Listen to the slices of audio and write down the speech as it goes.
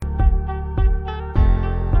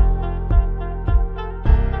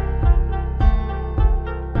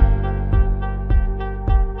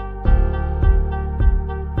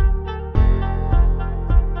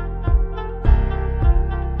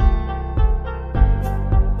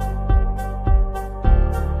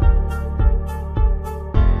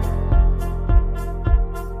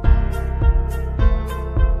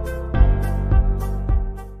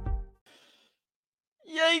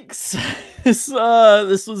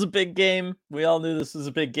This was a big game. We all knew this was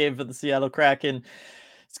a big game for the Seattle Kraken.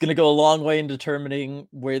 It's going to go a long way in determining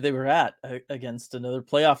where they were at against another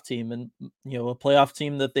playoff team, and a playoff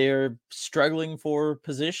team that they're struggling for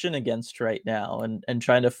position against right now, and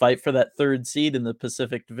trying to fight for that third seed in the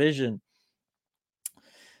Pacific Division.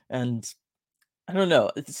 And I don't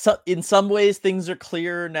know. In some ways, things are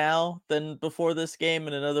clearer now than before this game,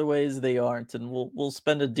 and in other ways, they aren't. And we'll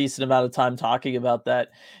spend a decent amount of time talking about that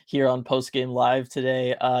here on Postgame Live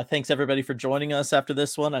today. Thanks everybody for joining us after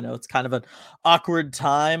this one. I know it's kind of an awkward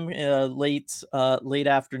time, late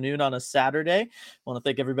afternoon on a Saturday. I want to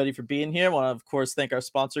thank everybody for being here. I want to, of course, thank our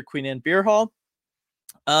sponsor, Queen Anne Beer Hall.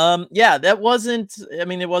 It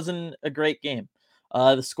wasn't a great game.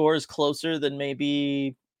 The score is closer than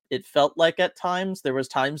maybe it felt like at times. There was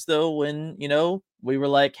times though when, we were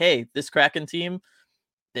like, hey, this Kraken team,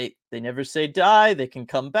 they never say die. They can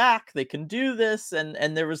come back. They can do this. And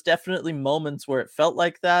there was definitely moments where it felt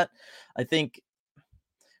like that. I think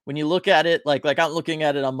when you look at it, like I'm looking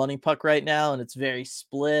at it on Money Puck right now, and it's very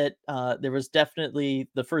split. There was definitely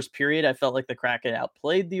the first period, I felt like the Kraken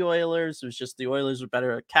outplayed the Oilers. It was just the Oilers were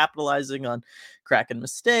better at capitalizing on Kraken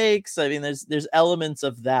mistakes. I mean, there's elements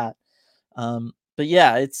of that. But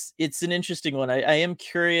yeah, it's an interesting one. I am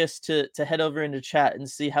curious to head over into chat and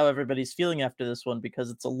see how everybody's feeling after this one,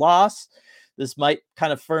 because it's a loss. This might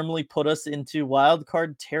kind of firmly put us into wild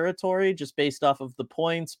card territory just based off of the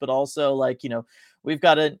points, but also we've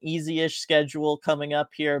got an easy-ish schedule coming up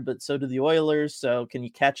here, but so do the Oilers. So can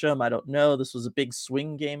you catch them? I don't know. This was a big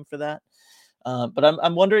swing game for that. But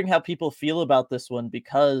I'm wondering how people feel about this one,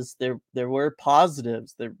 because there were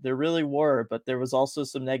positives, there really were, but there was also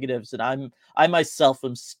some negatives, and I myself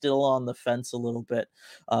am still on the fence a little bit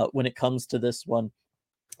when it comes to this one.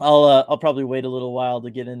 I'll probably wait a little while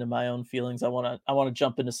to get into my own feelings. I want to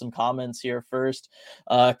jump into some comments here first.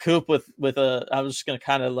 Coop I was just gonna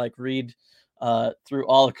kind of read through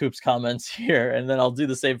all of Coop's comments here, and then I'll do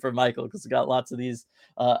the same for Michael, because I got lots of these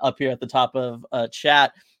up here at the top of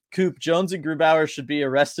chat. Coop, Jones and Grubauer should be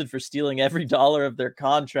arrested for stealing every dollar of their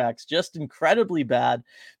contracts. Just incredibly bad.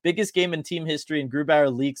 Biggest game in team history, and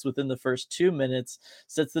Grubauer leaks within the first 2 minutes.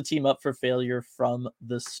 Sets the team up for failure from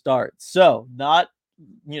the start. So not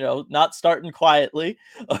starting quietly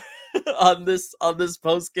on this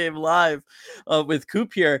post game live with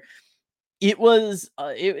Coop here. It was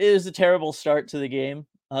a terrible start to the game.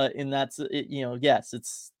 I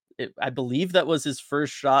believe that was his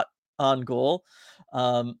first shot on goal.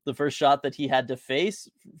 The first shot that he had to face,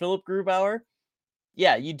 Philip Grubauer.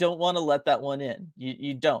 Yeah, you don't want to let that one in.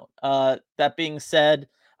 You don't. That being said,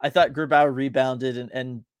 I thought Grubauer rebounded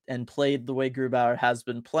and played the way Grubauer has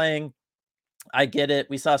been playing. I get it.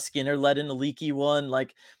 We saw Skinner let in a leaky one.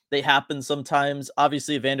 They happen sometimes.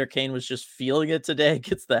 Obviously, Evander Kane was just feeling it today,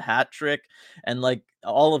 gets the hat trick, and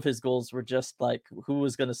all of his goals were just who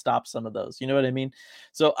was going to stop some of those? You know what I mean?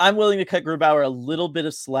 So I'm willing to cut Grubauer a little bit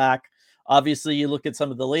of slack. Obviously, you look at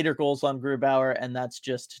some of the later goals on Grubauer, and that's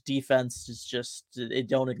just defense. It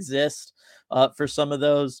don't exist for some of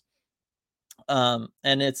those. And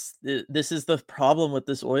this is the problem with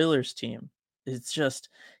this Oilers team. It's just,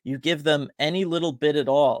 you give them any little bit at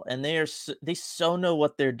all, and they so know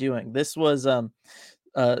what they're doing. This was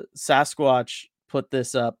Sasquatch put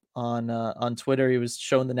this up on Twitter. He was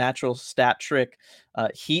showing the natural stat trick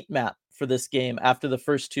heat map for this game after the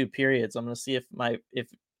first 2 periods. I'm going to see if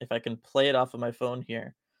I can play it off of my phone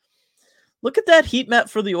here. Look at that heat map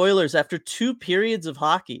for the Oilers after 2 periods of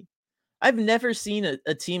hockey. I've never seen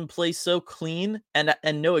a team play so clean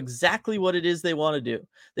and know exactly what it is they want to do.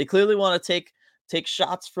 They clearly want to take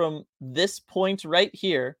shots from this point right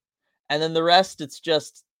here, and then the rest, it's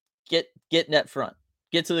just get net front,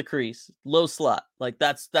 get to the crease, low slot.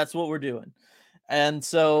 That's what we're doing. And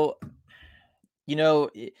so,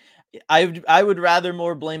 I would rather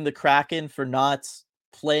more blame the Kraken for not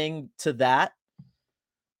playing to that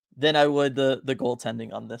than I would the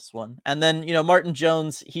goaltending on this one. And then, Martin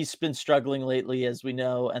Jones, he's been struggling lately, as we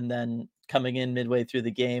know, and then coming in midway through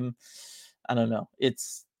the game, I don't know. It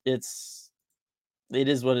is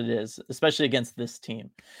what it is, especially against this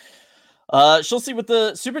team. She'll see with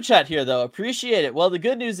the super chat here, though. Appreciate it. Well, the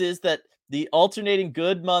good news is that the alternating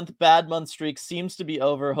good month, bad month streak seems to be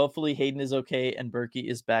over. Hopefully Hayden is okay and Berkey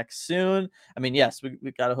is back soon. I mean, yes,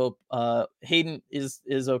 we got to hope Hayden is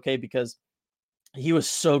okay, because he was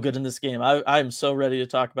so good in this game. I'm so ready to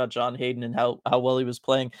talk about John Hayden and how well he was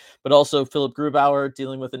playing, but also Philip Grubauer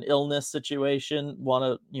dealing with an illness situation.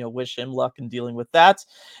 Want to, wish him luck in dealing with that.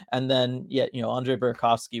 And then, Andre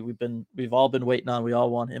Burakovsky, we've all been waiting on. We all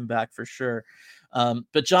want him back for sure.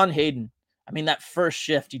 But John Hayden, I mean, that first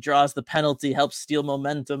shift, he draws the penalty, helps steal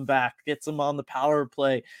momentum back, gets him on the power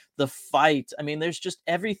play, the fight. I mean, there's just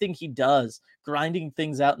everything he does, grinding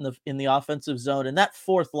things out in the offensive zone, and that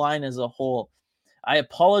fourth line as a whole. I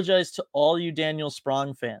apologize to all you Daniel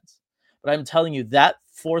Sprong fans, but I'm telling you that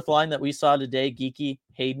fourth line that we saw today, Geeky,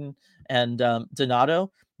 Hayden, and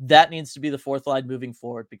Donato, that needs to be the fourth line moving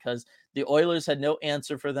forward because the Oilers had no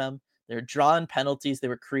answer for them. They're drawing penalties. They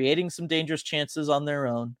were creating some dangerous chances on their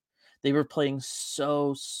own. They were playing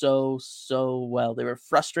so well. They were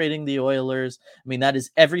frustrating the Oilers. I mean, that is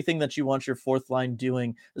everything that you want your fourth line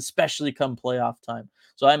doing, especially come playoff time.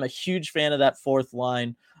 So I'm a huge fan of that fourth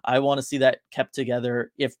line. I want to see that kept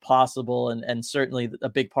together if possible. And certainly a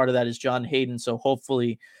big part of that is John Hayden. So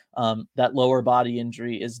hopefully that lower body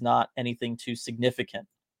injury is not anything too significant.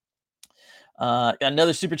 Got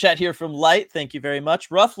another super chat here from Light. Thank you very much.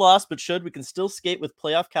 Rough loss, but we can still skate with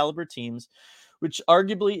playoff caliber teams, which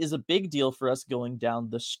arguably is a big deal for us going down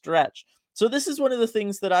the stretch. So this is one of the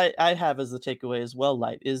things that I have as the takeaway as well,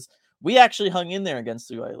 Light, is we actually hung in there against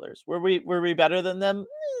the Oilers. Were we better than them?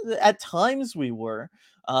 At times we were.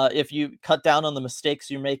 If you cut down on the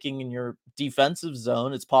mistakes you're making in your defensive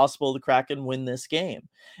zone, it's possible the Kraken win this game.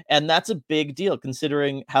 And that's a big deal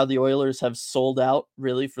considering how the Oilers have sold out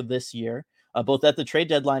really for this year, both at the trade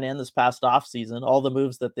deadline and this past offseason, all the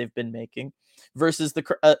moves that they've been making versus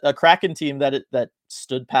a Kraken team that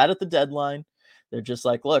stood pat at the deadline. They're just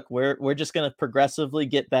like, look, we're just going to progressively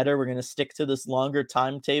get better. We're going to stick to this longer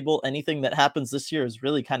timetable. Anything that happens this year is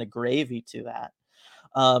really kind of gravy to that.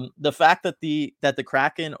 The fact that the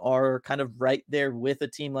Kraken are kind of right there with a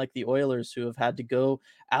team like the Oilers, who have had to go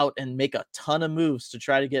out and make a ton of moves to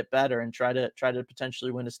try to get better and try to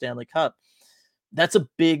potentially win a Stanley Cup. That's a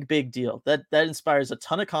big deal. That inspires a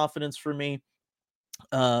ton of confidence for me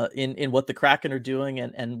in what the Kraken are doing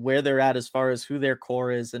and where they're at as far as who their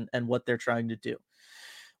core is and what they're trying to do.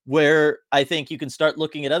 Where I think you can start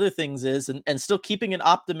looking at other things is, and still keeping an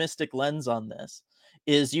optimistic lens on this,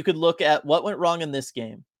 is you could look at what went wrong in this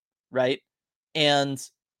game, right? And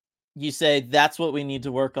you say that's what we need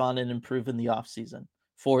to work on and improve in the offseason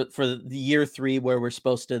for the year 3, where we're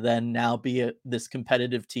supposed to then now be this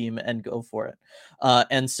competitive team and go for it.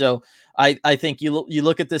 And so I think you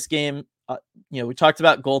look at this game. We talked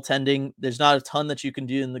about goaltending. There's not a ton that you can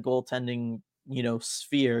do in the goaltending,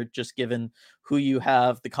 sphere, just given who you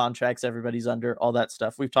have, the contracts everybody's under, all that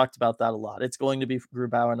stuff. We've talked about that a lot. It's going to be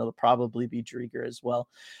Grubauer, and it'll probably be Drieger as well,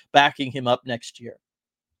 backing him up next year.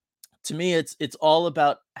 To me, it's all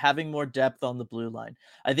about having more depth on the blue line.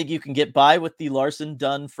 I think you can get by with the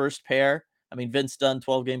Larson-Dunn first pair. I mean, Vince Dunn,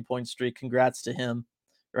 12-game point streak. Congrats to him,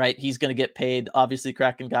 right? He's going to get paid. Obviously,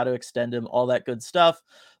 Kraken got to extend him, all that good stuff.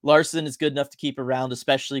 Larson is good enough to keep around,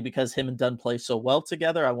 especially because him and Dunn play so well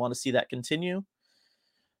together. I want to see that continue.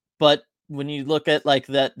 But when you look at like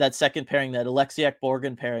that second pairing, that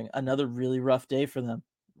Alexiak-Borgen pairing, another really rough day for them.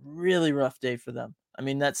 Really rough day for them. I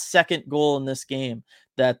mean, that second goal in this game,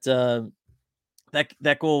 that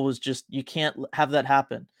goal was just, you can't have that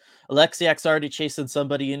happen. Alexiak's already chasing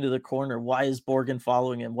somebody into the corner. Why is Borgen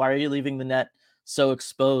following him? Why are you leaving the net so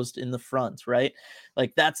exposed in the front, right?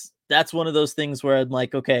 Like that's one of those things where I'm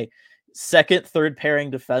like, okay, second, third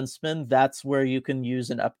pairing defenseman, that's where you can use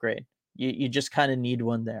an upgrade. You just kind of need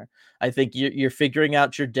one there. I think you're figuring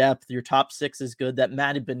out your depth. Your top 6 is good. That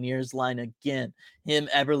Matty Beniers line again, him,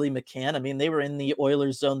 Eberle, McCann. I mean, they were in the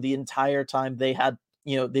Oilers zone the entire time they had,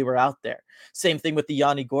 they were out there. Same thing with the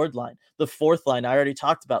Yanni Gourde line. The fourth line, I already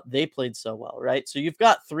talked about. They played so well, right? So you've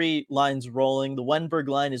got 3 lines rolling. The Wenberg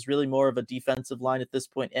line is really more of a defensive line at this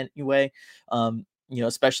point anyway.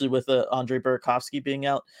 Especially with Andre Burakovsky being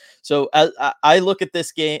out. So I look at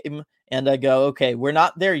this game and I go, okay, we're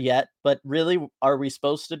not there yet, but really, are we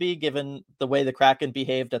supposed to be, given the way the Kraken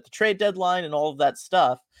behaved at the trade deadline and all of that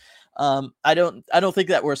stuff? I don't think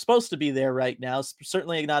that we're supposed to be there right now.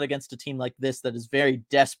 Certainly not against a team like this that is very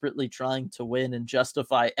desperately trying to win and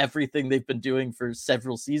justify everything they've been doing for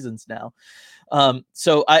several seasons now.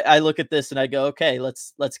 So I look at this and I go, okay,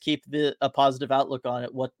 let's keep a positive outlook on it.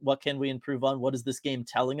 What can we improve on? What is this game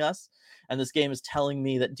telling us? And this game is telling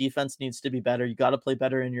me that defense needs to be better. You got to play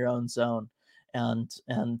better in your own zone. And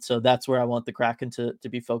so that's where I want the Kraken to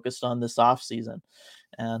be focused on this offseason.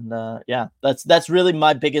 And that's really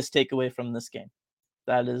my biggest takeaway from this game.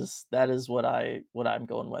 That is what I'm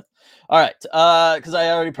going with. All right, because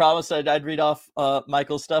I already promised I'd read off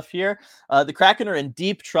Michael's stuff here. The Kraken are in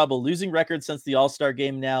deep trouble, losing record since the All-Star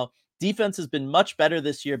game now. Defense has been much better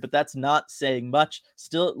this year, but that's not saying much.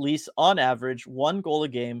 Still, at least on average, 1 goal a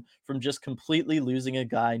game from just completely losing a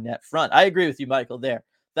guy net front. I agree with you, Michael, there.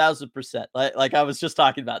 1,000%. Like I was just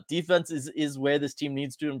talking about, defense is where this team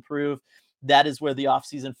needs to improve. that is where the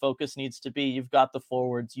offseason focus needs to be. You've got the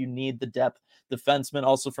forwards, you need the depth. Defensemen,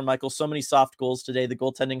 also for Michael, so many soft goals today. The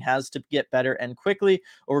goaltending has to get better and quickly,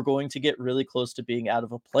 or we're going to get really close to being out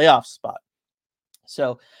of a playoff spot.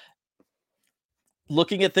 So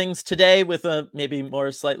looking at things today with a maybe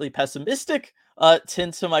more slightly pessimistic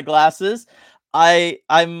tint to my glasses,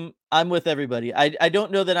 I'm with everybody. I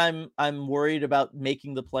don't know that I'm worried about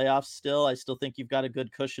making the playoffs still. I still think you've got a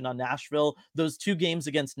good cushion on Nashville. Those 2 games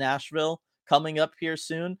against Nashville coming up here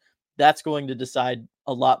soon, that's going to decide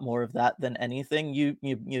a lot more of that than anything.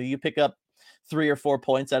 You pick up 3 or 4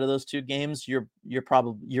 points out of those 2 games, you're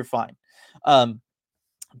fine.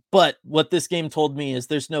 But what this game told me is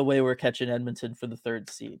there's no way we're catching Edmonton for the 3rd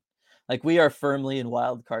seed. Like, we are firmly in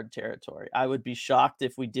wild card territory. I would be shocked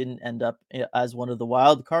if we didn't end up as one of the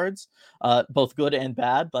wild cards, both good and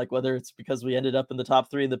bad. Like, whether it's because we ended up in the top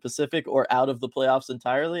 3 in the Pacific or out of the playoffs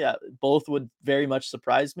entirely, both would very much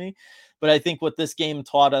surprise me. But I think what this game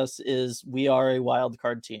taught us is we are a wild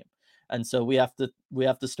card team, and so we have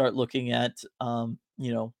to start looking at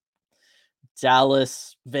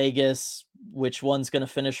Dallas, Vegas, which one's going to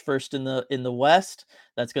finish first in the West.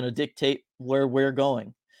 That's going to dictate where we're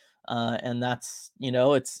going. And that's,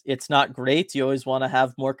 it's not great. You always want to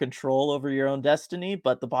have more control over your own destiny,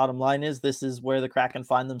 but the bottom line is this is where the Kraken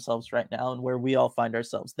find themselves right now and where we all find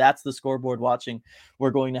ourselves. That's the scoreboard watching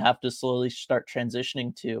we're going to have to slowly start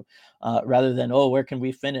transitioning to, rather than, where can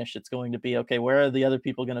we finish? It's going to be, okay, where are the other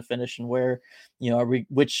people going to finish, and where, are we,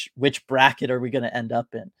 which bracket are we going to end up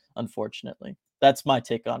in? Unfortunately, that's my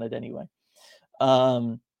take on it anyway.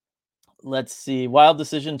 Let's see. Wild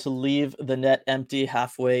decision to leave the net empty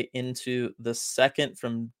halfway into the second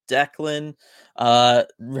from Declan,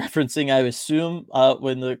 referencing, I assume,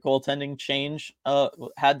 when the goaltending change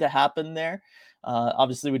had to happen there.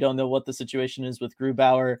 Obviously, we don't know what the situation is with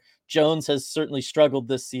Grubauer. Jones has certainly struggled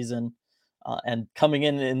this season, and coming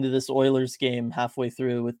into this Oilers game halfway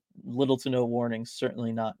through with little to no warning,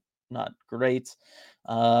 certainly not great.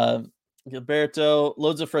 Gilberto,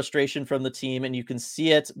 loads of frustration from the team, and you can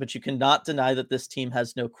see it, but you cannot deny that this team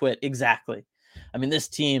has no quit. Exactly. I mean, this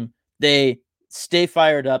team, they stay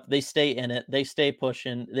fired up, they stay in it, they stay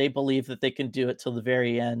pushing, they believe that they can do it till the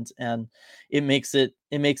very end, and it makes it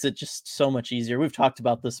just so much easier. We've talked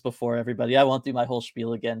about this before, everybody. I won't do my whole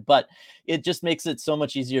spiel again, but it just makes it so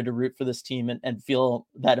much easier to root for this team and feel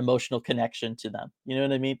that emotional connection to them. You know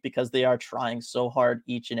what I mean? Because they are trying so hard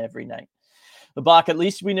each and every night. The Bach, at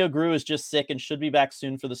least we know Gru is just sick and should be back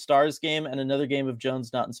soon for the Stars game and another game of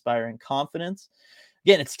Jones not inspiring confidence.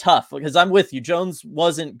 Again, it's tough because I'm with you. Jones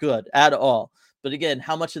wasn't good at all. But again,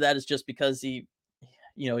 how much of that is just because he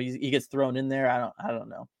gets thrown in there? I don't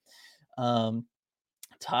know.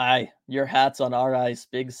 Ty, your hat's on our ice.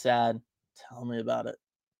 Big sad. Tell me about it.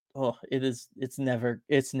 Oh, it's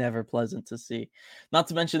never pleasant to see. Not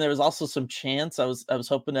to mention there was also some chants. I was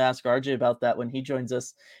hoping to ask RJ about that when he joins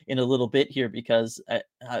us in a little bit here, because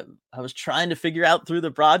I was trying to figure out through the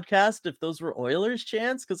broadcast if those were Oilers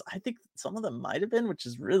chants, because I think some of them might have been, which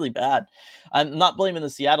is really bad. I'm not blaming the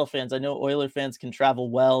Seattle fans. I know Oiler fans can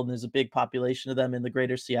travel well, and there's a big population of them in the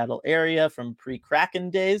greater Seattle area from pre-Kraken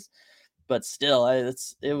days, but still,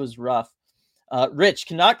 it was rough. Rich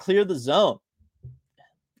cannot clear the zone.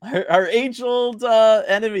 Our age-old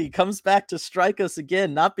enemy comes back to strike us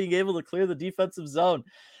again, not being able to clear the defensive zone.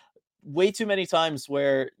 Way too many times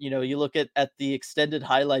where, you look at the extended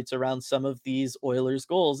highlights around some of these Oilers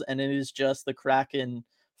goals, and it is just the Kraken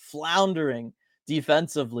floundering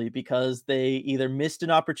defensively because they either missed an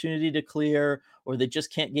opportunity to clear, or they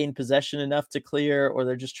just can't gain possession enough to clear, or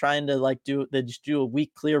they're just trying to do a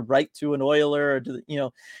weak clear right to an Oiler, or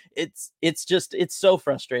it's so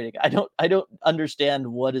frustrating. I don't understand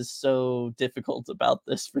what is so difficult about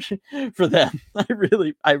this for them. I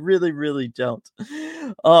really don't.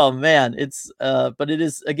 Oh man, but it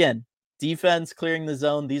is, again, defense, clearing the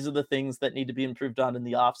zone. These are the things that need to be improved on in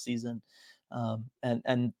the off season.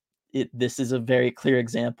 And this is a very clear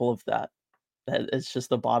example of that. It's just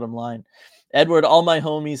the bottom line. Edward, all my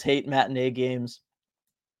homies hate matinee games.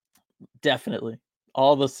 Definitely.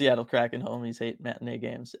 All the Seattle Kraken homies hate matinee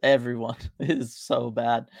games. Everyone is so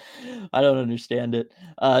bad. I don't understand it.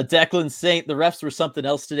 Declan Saint, the refs were something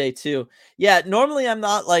else today too. Yeah, normally I'm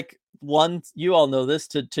not like one, you all know this,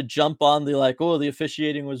 to jump on the the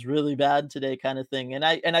officiating was really bad today kind of thing. And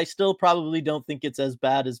I still probably don't think it's as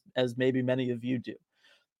bad as maybe many of you do.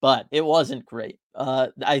 But it wasn't great.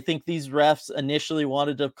 I think these refs initially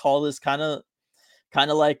wanted to call this kind of kind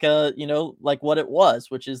of like like what it was,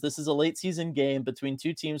 which is this is a late season game between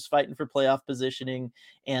two teams fighting for playoff positioning,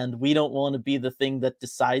 and we don't want to be the thing that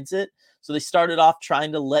decides it. So they started off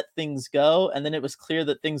trying to let things go, and then it was clear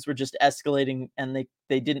that things were just escalating, and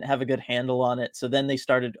they didn't have a good handle on it. So then they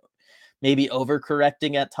started maybe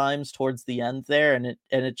overcorrecting at times towards the end there, and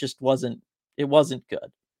it just wasn't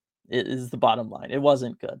good. It is the bottom line. It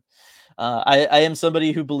wasn't good. I am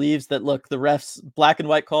somebody who believes that, look, the refs, black and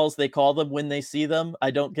white calls, they call them when they see them.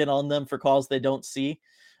 I don't get on them for calls they don't see.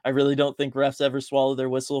 I really don't think refs ever swallow their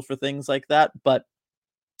whistle for things like that. But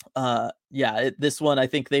this one, I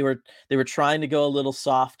think they were trying to go a little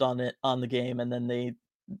soft on it on the game, and then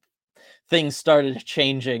things started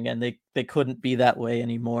changing, and they couldn't be that way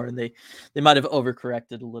anymore, and they might have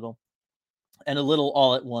overcorrected a little. And a little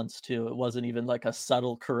all at once too. It wasn't even like a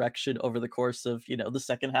subtle correction over the course of, the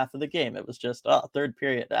second half of the game. It was just, third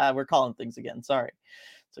period. We're calling things again. Sorry.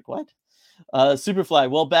 It's like, what?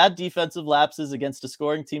 Superfly. Well, bad defensive lapses against a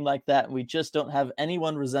scoring team like that, and we just don't have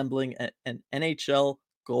anyone resembling an NHL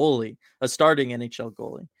goalie, a starting NHL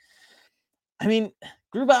goalie. I mean,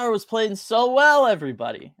 Grubauer was playing so well,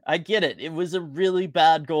 everybody. I get it. It was a really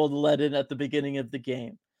bad goal to let in at the beginning of the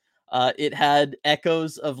game. It had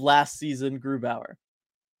echoes of last season Grubauer.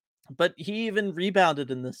 But he even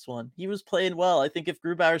rebounded in this one. He was playing well. I think if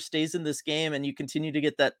Grubauer stays in this game and you continue to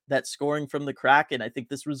get that scoring from the Kraken, I think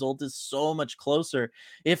this result is so much closer.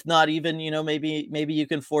 If not even, maybe you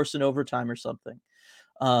can force an overtime or something.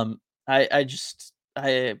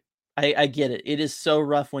 I get it. It is so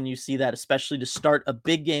rough when you see that, especially to start a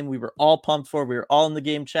big game. We were all pumped for. We were all in the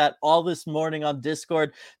game chat all this morning on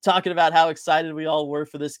Discord talking about how excited we all were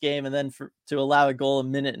for this game, and then to allow a goal a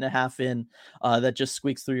minute and a half in that just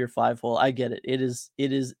squeaks through your 5-hole. I get it. It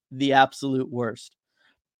is the absolute worst.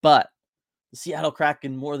 But the Seattle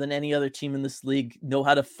Kraken, more than any other team in this league, know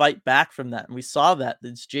how to fight back from that. And we saw that.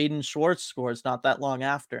 It's Jaden Schwartz scores not that long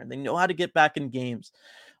after, and they know how to get back in games.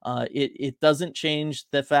 It doesn't change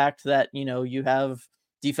the fact that, you have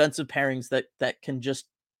defensive pairings that can just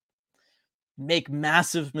make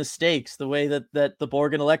massive mistakes the way that the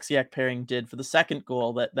Borg and Alexiak pairing did for the second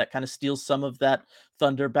goal that kind of steals some of that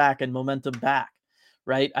thunder back and momentum back.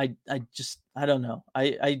 Right. I don't know.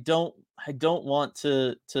 I don't want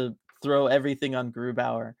to throw everything on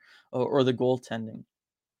Grubauer or the goaltending.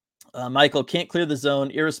 Michael can't clear the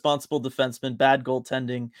zone, irresponsible defenseman, bad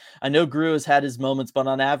goaltending. I know Gru has had his moments, but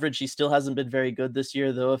on average, he still hasn't been very good this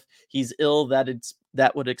year. Though if he's ill,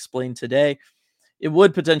 that would explain today. It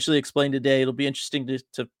would potentially explain today. It'll be interesting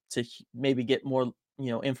to maybe get more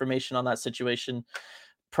information on that situation.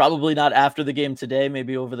 Probably not after the game today,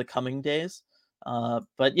 maybe over the coming days.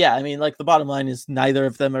 But yeah, I mean, like the bottom line is neither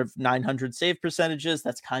of them are 900 save percentages.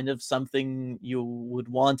 That's kind of something you would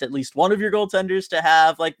want at least one of your goaltenders to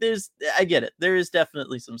have. Like I get it. There is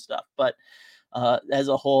definitely some stuff, but as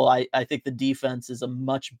a whole, I think the defense is a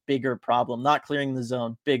much bigger problem. Not clearing the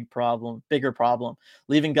zone, bigger problem.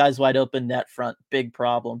 Leaving guys wide open net front, bigger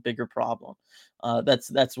problem.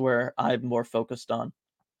 That's where I'm more focused on.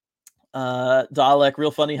 Dalek,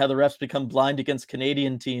 real funny how the refs become blind against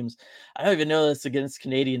Canadian teams. I don't even know that's against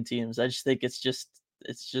Canadian teams. I just think it's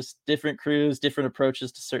just different crews, different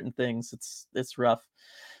approaches to certain things. It's rough.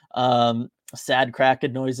 Sad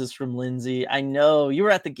Kraken noises from Lindsay. I know you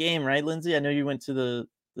were at the game, right, Lindsay? I know you went to the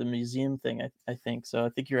museum thing. I think so. I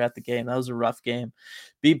think you're at the game. That was a rough game.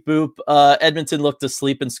 Beep boop. Edmonton looked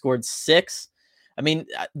asleep and scored 6. I mean,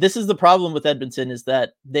 this is the problem with Edmonton is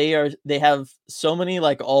that they have so many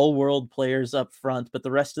like all world players up front, but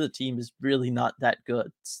the rest of the team is really not that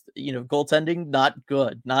good. Goaltending, not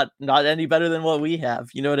good, not any better than what we have.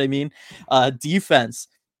 You know what I mean? Defense,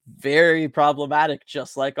 very problematic,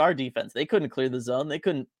 just like our defense. They couldn't clear the zone. They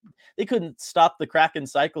couldn't stop the Kraken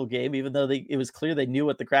cycle game, even though it was clear they knew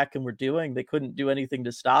what the Kraken were doing. They couldn't do anything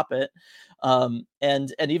to stop it.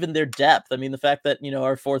 And even their depth. I mean, the fact that,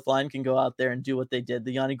 our fourth line can go out there and do what they did.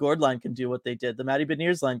 The Yanni Gord line can do what they did. The Matty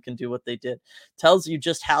Beniers line can do what they did. Tells you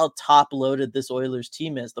just how top loaded this Oilers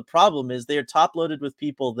team is. The problem is they are top loaded with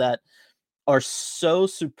people that are so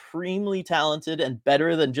supremely talented and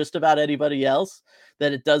better than just about anybody else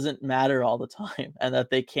that it doesn't matter all the time and that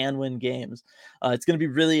they can win games. It's going to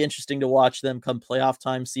be really interesting to watch them come playoff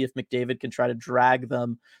time, see if McDavid can try to drag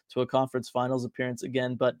them to a conference finals appearance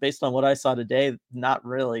again. But based on what I saw today, not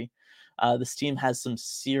really. This team has some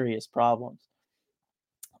serious problems.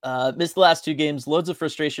 Missed the last 2 games, loads of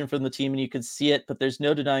frustration from the team, and you can see it, but there's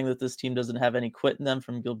no denying that this team doesn't have any quit in them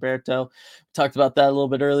from Gilberto. Talked about that a little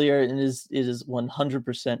bit earlier, and it is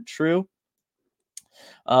 100% true.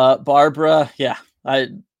 Barbara,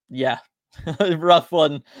 rough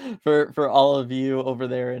one for all of you over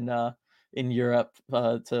there in in Europe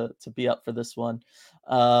to be up for this one.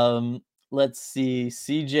 Um, let's see,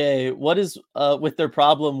 CJ, what is with their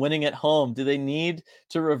problem winning at home? Do they need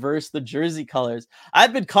to reverse the jersey colors?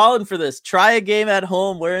 I've been calling for this. Try a game at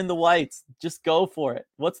home wearing the whites. Just go for it.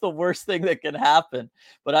 What's the worst thing that can happen?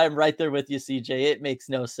 But I'm right there with you, CJ. It makes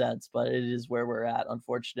no sense, but it is where we're at,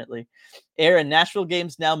 unfortunately. Aaron, Nashville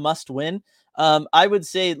games now must win. I would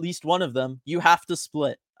say at least one of them. You have to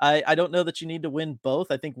split. I don't know that you need to win both.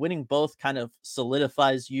 I think winning both kind of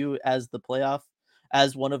solidifies you as the playoff,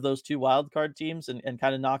 as one of those two wild card teams, and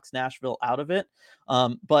kind of knocks Nashville out of it.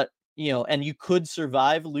 But and you could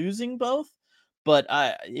survive losing both, but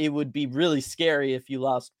it would be really scary if you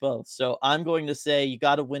lost both. So I'm going to say you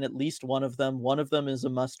got to win at least one of them. One of them is a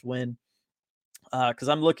must win. Because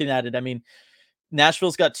I'm looking at it. I mean,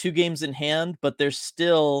 Nashville's got 2 games in hand, but they're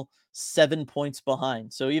still 7 points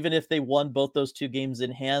behind. So even if they won both those 2 games in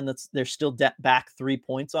hand, they're still back 3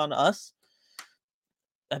 points on us.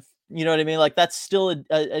 You know what I mean? Like, that's still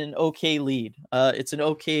an okay lead. It's an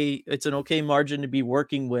okay margin to be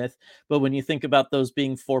working with. But when you think about those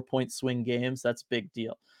being 4-point swing games, that's a big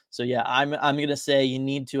deal. So yeah, I'm gonna say you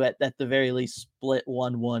need to at the very least split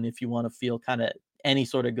 1-1 if you want to feel kind of any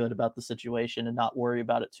sort of good about the situation and not worry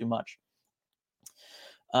about it too much.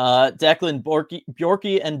 Declan,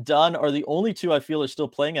 Bjorky and Dunn are the only 2 I feel are still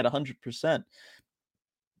playing at 100%.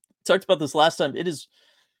 Talked about this last time. It is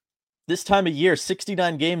this time of year,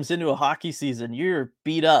 69 games into a hockey season. You're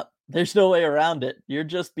beat up. There's no way around it. You're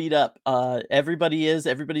just beat up.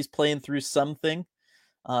 Everybody's playing through something.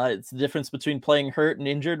 It's the difference between playing hurt and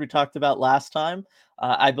injured we talked about last time.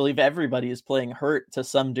 I believe everybody is playing hurt to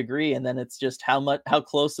some degree, and then it's just how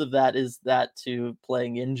close of that is that to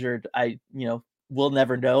playing injured. We'll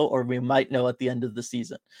never know, or we might know at the end of the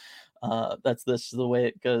season. That's the way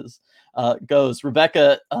it goes.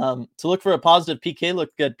 Rebecca, to look for a positive, PK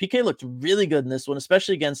looked good. PK looked really good in this one,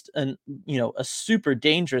 especially against a super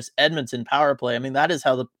dangerous Edmonton power play. I mean, that is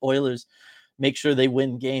how the Oilers make sure they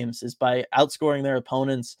win games, is by outscoring their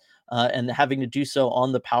opponents and having to do so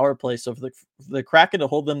on the power play. So for the Kraken to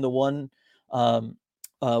hold them to 1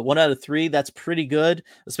 out of 3, that's pretty good,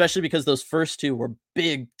 especially because those first 2 were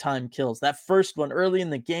big time kills. That first one early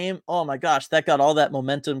in the game, oh my gosh, that got all that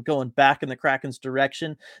momentum going back in the Kraken's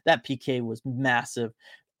direction. That PK was massive.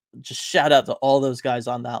 Just shout out to all those guys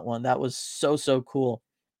on that one. That was so cool.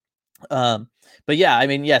 But yeah, I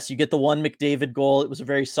mean, yes, you get the one McDavid goal. It was a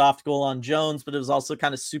very soft goal on Jones, but it was also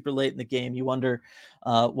kind of super late in the game. You wonder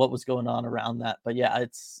what was going on around that. But yeah,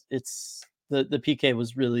 it's the PK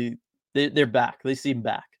was really, they're back. They seem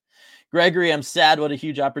back. Gregory, I'm sad. What a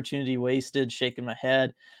huge opportunity wasted. Shaking my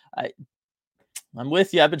head. I'm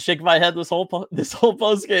with you. I've been shaking my head this whole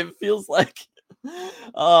post game. It feels like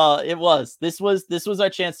this was our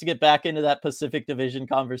chance to get back into that Pacific Division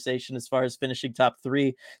conversation as far as finishing top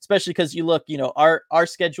 3, especially because you look, our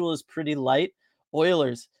schedule is pretty light.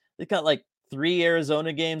 Oilers, they've got like 3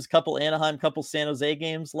 Arizona games, couple Anaheim, couple San Jose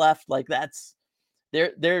games left. Like, that's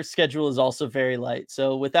their schedule is also very light.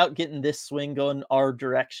 So without getting this swing going our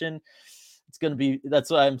direction, it's going to be, that's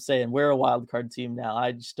what I'm saying. We're a wild card team now.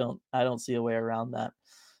 I don't see a way around that.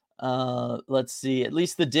 Let's see. At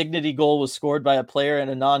least the dignity goal was scored by a player in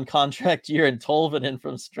a non-contract year in Tolvanen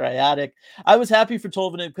from Strayatic. I was happy for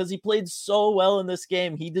Tolvanen because he played so well in this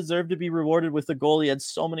game. He deserved to be rewarded with a goal. He had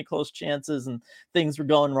so many close chances and things were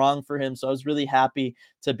going wrong for him. So I was really happy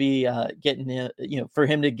to be for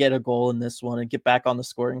him to get a goal in this one and get back on the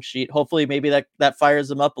scoring sheet. Hopefully maybe that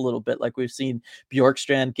fires him up a little bit, like we've seen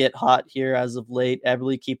Bjorkstrand get hot here as of late.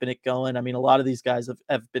 Eberle keeping it going. I mean, a lot of these guys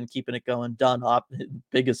have been keeping it going. Dunlop,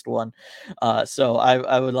 biggest one. So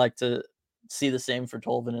I would like to see the same for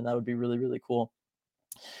Tolvanen, and that would be really, really cool.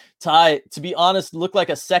 Ty, to be honest, look like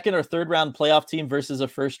a 2nd or 3rd round playoff team versus a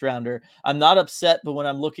 1st rounder. I'm not upset, but when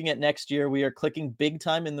I'm looking at next year, we are clicking big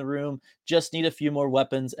time in the room. Just need a few more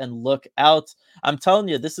weapons and look out. I'm telling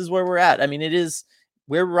you, this is where we're at. I mean,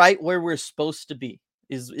 we're right where we're supposed to be.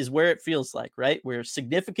 Is where it feels like, right? We're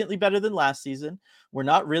significantly better than last season. We're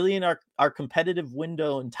not really in our competitive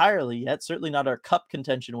window entirely yet. Certainly not our cup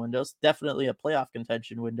contention windows. Definitely a playoff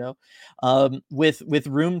contention window. With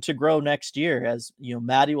room to grow next year, as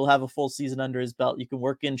Maddie will have a full season under his belt. You can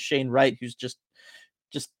work in Shane Wright, who's just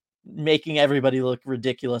making everybody look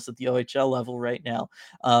ridiculous at the OHL level right now.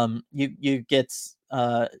 You get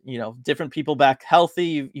different people back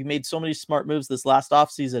healthy. You made so many smart moves this last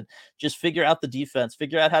offseason. Just figure out the defense,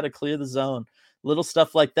 figure out how to clear the zone, little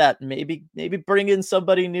stuff like that. Maybe bring in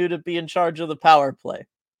somebody new to be in charge of the power play.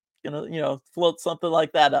 Float something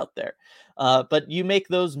like that out there. But you make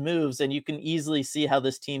those moves and you can easily see how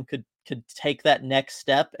this team could take that next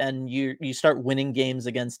step, and you start winning games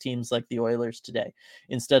against teams like the Oilers today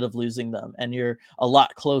instead of losing them, and you're a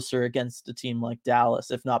lot closer against a team like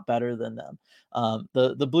Dallas, if not better than them.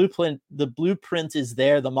 The blueprint is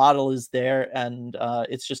there, the model is there, and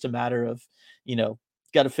it's just a matter of,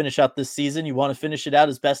 got to finish out this season. You want to finish it out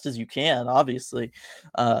as best as you can, obviously.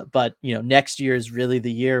 But next year is really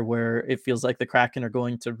the year where it feels like the Kraken are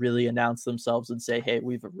going to really announce themselves and say, hey,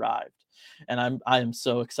 we've arrived. And I am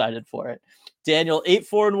so excited for it. Daniel,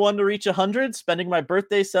 8-4-1 to reach 100. Spending my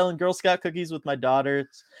birthday selling Girl Scout cookies with my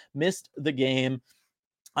daughters. Missed the game.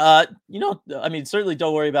 Certainly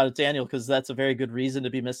don't worry about it, Daniel, because that's a very good reason to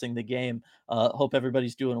be missing the game. Hope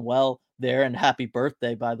everybody's doing well there, and happy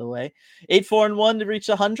birthday, by the way. 8-4-1 to reach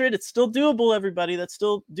 100. It's still doable, everybody. That's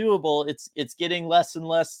still doable. It's getting less and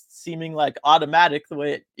less seeming like automatic the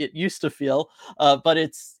way it used to feel. But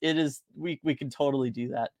we can totally do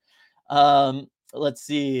that. Let's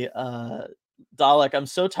see. Dalek, I'm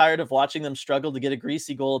so tired of watching them struggle to get a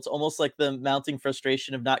greasy goal. It's almost like the mounting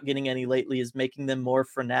frustration of not getting any lately is making them more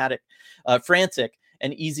frantic,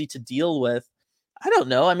 and easy to deal with. I don't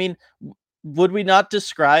know. I mean, would we not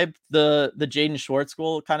describe the Jaden Schwartz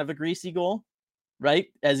goal kind of a greasy goal, right?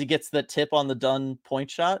 As he gets the tip on the Dunn point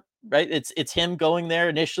shot, right? It's him going there.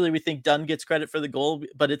 Initially, we think Dunn gets credit for the goal,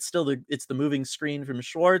 but it's still the moving screen from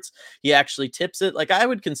Schwartz. He actually tips it. Like, I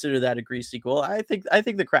would consider that a greasy goal. I think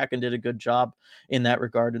the Kraken did a good job in that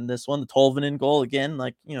regard in this one. The Tolvanen goal again,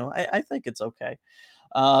 I think it's okay.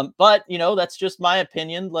 But that's just my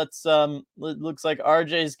opinion. Let's looks like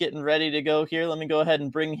RJ's getting ready to go here. Let me go ahead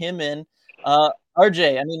and bring him in.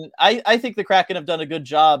 RJ, I mean, I think the Kraken have done a good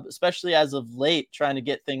job, especially as of late, trying to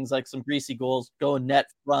get things like some greasy goals, going net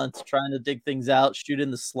front, trying to dig things out, shoot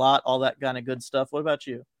in the slot, all that kind of good stuff. What about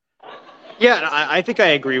you? Yeah, I think I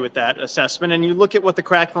agree with that assessment. And you look at what the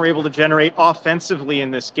Kraken were able to generate offensively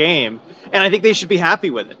in this game, and I think they should be happy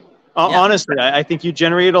with it. Honestly, I think you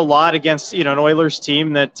generated a lot against an Oilers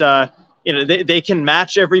team that they can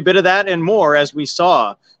match every bit of that and more, as we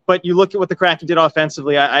saw. But you look at what the Kraken did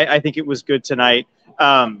offensively. I think it was good tonight,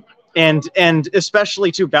 and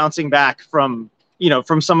especially to bouncing back from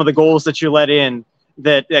some of the goals that you let in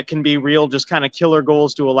that can be real, just kind of killer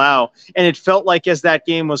goals to allow. And it felt like as that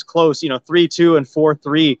game was close, 3-2 and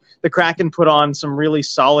 4-3, the Kraken put on some really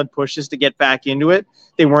solid pushes to get back into it.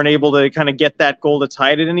 They weren't able to kind of get that goal to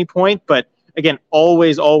tie it at any point, but again,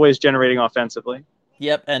 always generating offensively.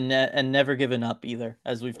 Yep, and never given up either,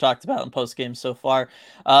 as we've talked about in postgame so far.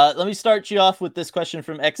 Let me start you off with this question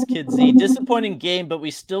from XKidZ. Disappointing game, but we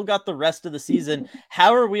still got the rest of the season.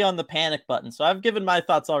 How are we on the panic button? So I've given my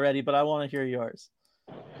thoughts already, but I want to hear yours.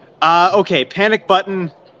 Okay, panic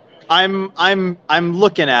button. I'm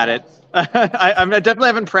looking at it. I definitely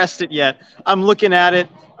haven't pressed it yet. I'm looking at it.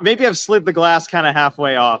 Maybe I've slid the glass kind of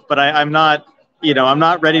halfway off, but I'm not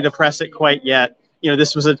ready to press it quite yet.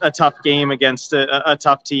 This was a tough game against a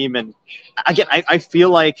tough team. And again, I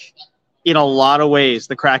feel like in a lot of ways,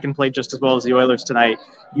 the Kraken played just as well as the Oilers tonight.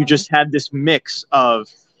 You just had this mix of,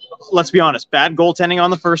 let's be honest, bad goaltending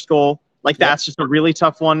on the first goal. That's just a really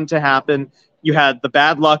tough one to happen. You had the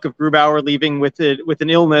bad luck of Grubauer leaving with an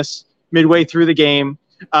illness midway through the game.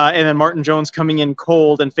 And then Martin Jones coming in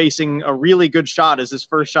cold and facing a really good shot as his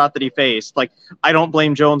first shot that he faced. I don't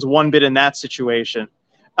blame Jones one bit in that situation.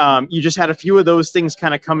 You just had a few of those things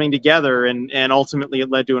kind of coming together, and ultimately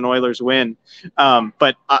it led to an Oilers win.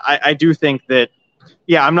 But I do think that,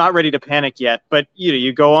 I'm not ready to panic yet. But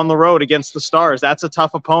you go on the road against the Stars. That's a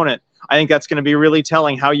tough opponent. I think that's going to be really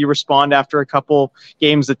telling how you respond after a couple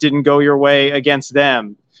games that didn't go your way against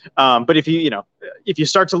them. But if you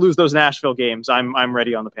start to lose those Nashville games, I'm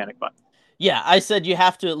ready on the panic button. Yeah, I said you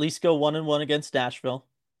have to at least go 1-1 against Nashville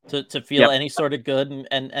to feel any sort of good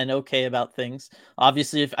and okay about things.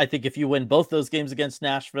 Obviously, I think if you win both those games against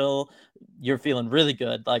Nashville, you're feeling really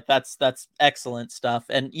good. That's excellent stuff.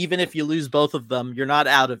 And even if you lose both of them, you're not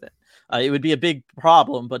out of it. It would be a big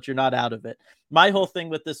problem, but you're not out of it. My whole thing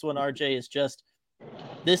with this one, RJ, is just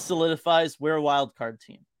this solidifies we're a wild card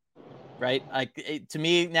team, right? To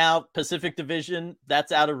me now, Pacific Division,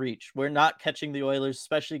 that's out of reach. We're not catching the Oilers,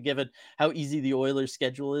 especially given how easy the Oilers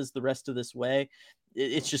schedule is the rest of this way.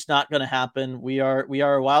 It's just not going to happen. We are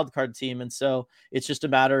a wild card team. And so it's just a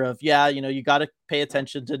matter of, you got to pay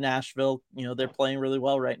attention to Nashville. They're playing really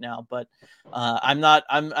well right now, but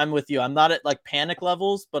I'm with you. I'm not at panic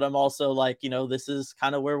levels, but I'm also this is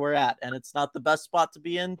kind of where we're at, and it's not the best spot to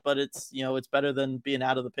be in, but it's better than being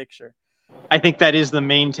out of the picture. I think that is the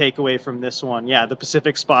main takeaway from this one. Yeah. The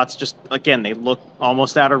Pacific spots just, again, they look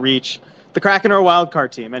almost out of reach. the Kraken are a wild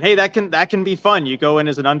card team, and hey, that can be fun. You go in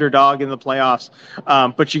as an underdog in the playoffs,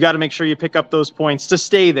 but you got to make sure you pick up those points to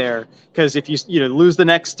stay there. Because if you lose the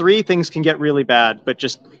next 3, things can get really bad. But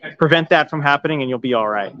just prevent that from happening, and you'll be all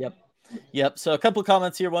right. Yep. So a couple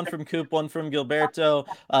comments here, one from Coop, one from Gilberto,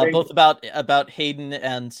 both about Hayden,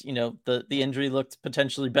 and the injury looked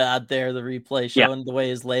potentially bad there. The replay showing the way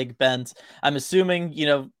his leg bent. I'm assuming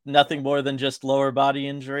nothing more than just lower body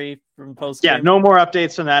injury from post. Yeah, no more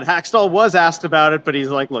updates from that. Hackstall was asked about it, but he's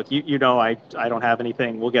like, look, I don't have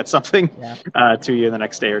anything. We'll get something to you the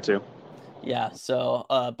next day or two. Yeah, so,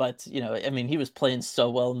 but, he was playing so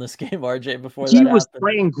well in this game, RJ, before that happened. He was happened.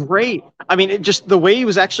 playing great. Just the way he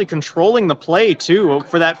was actually controlling the play, too,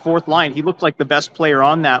 for that fourth line. He looked like the best player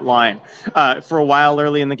on that line for a while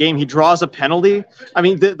early in the game. He draws a penalty.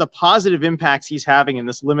 The positive impacts he's having in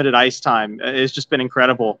this limited ice time has just been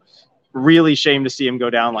incredible. Really shame to see him go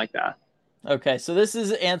down like that. Okay, so this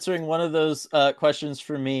is answering one of those questions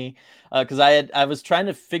for me, because I was trying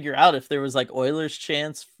to figure out if there was like Oilers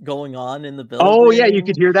chants going on in the building. Oh yeah, you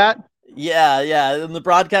could hear that. Yeah. In the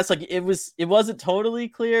broadcast, like it wasn't totally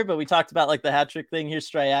clear, but we talked about like the hat trick thing here.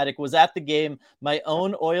 Striatic was at the game. My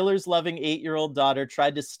own Oilers loving 8-year-old daughter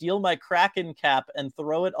tried to steal my Kraken cap and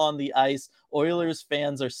throw it on the ice. Oilers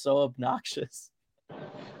fans are so obnoxious.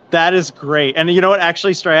 That is great. And you know what?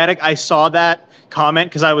 Actually, Striatic, I saw that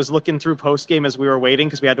comment because I was looking through Postgame as we were waiting,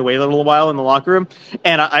 because we had to wait a little while in the locker room.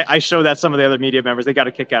 And I showed that some of the other media members, they got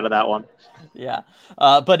a kick out of that one. Yeah.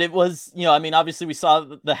 But it was, obviously we saw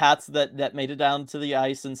the hats that made it down to the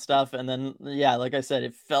ice and stuff. And then, like I said,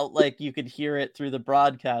 it felt like you could hear it through the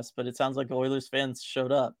broadcast, but it sounds like Oilers fans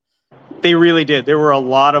showed up. They really did. There were a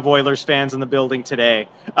lot of Oilers fans in the building today.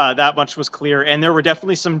 That much was clear. And there were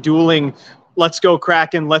definitely some dueling let's go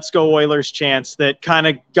Kraken, let's go Oilers chants that kind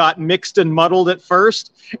of got mixed and muddled at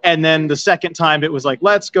first. And then the second time it was like,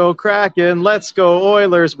 let's go Kraken, let's go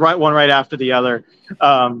Oilers, one right after the other.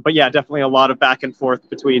 But yeah, definitely a lot of back and forth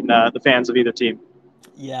between the fans of either team.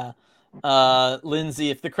 Yeah. Lindsay,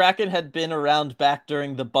 if the Kraken had been around back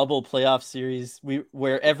during the bubble playoff series,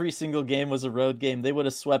 where every single game was a road game, they would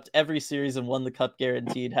have swept every series and won the cup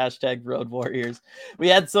guaranteed. #Road Warriors. We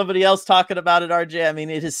had somebody else talking about it, RJ.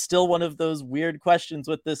 It is still one of those weird questions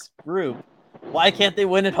with this group. Why can't they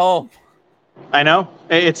win at home? I know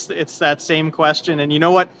it's that same question. And you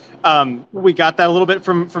know what? We got that a little bit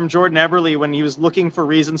from Jordan Eberle when he was looking for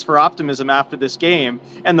reasons for optimism after this game.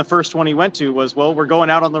 And the first one he went to was, well, we're going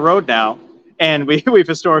out on the road now. And we've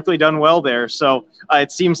historically done well there. So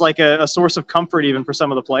it seems like a source of comfort even for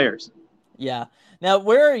some of the players. Yeah. Now,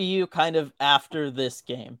 where are you kind of after this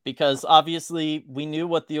game? Because obviously we knew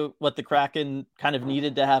what the Kraken kind of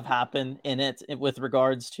needed to have happen in it with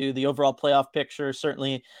regards to the overall playoff picture,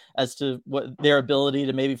 certainly as to what their ability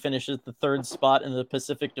to maybe finish at the 3rd spot in the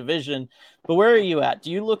Pacific Division. But where are you at?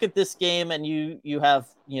 Do you look at this game and you have,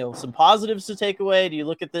 some positives to take away? Do you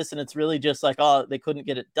look at this and it's really just like, oh, they couldn't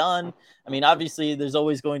get it done? Obviously there's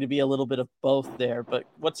always going to be a little bit of both there, but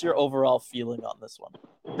what's your overall feeling on this one?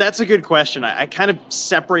 That's a good question. I kind of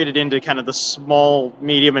separated into kind of the small,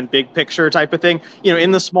 medium, and big picture type of thing.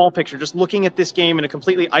 In the small picture, just looking at this game in a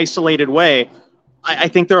completely isolated way, I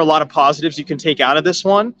think there are a lot of positives you can take out of this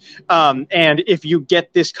one. And if you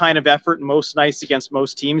get this kind of effort most nights against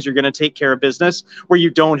most teams, you're going to take care of business where you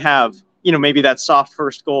don't have, maybe that soft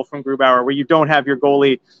first goal from Grubauer, where you don't have your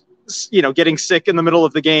goalie, getting sick in the middle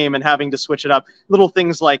of the game and having to switch it up, little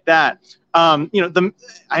things like that.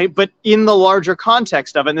 But in the larger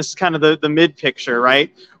context of it, and this is kind of the mid picture,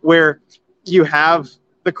 right, where you have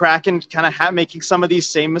the Kraken kind of making some of these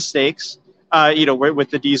same mistakes, with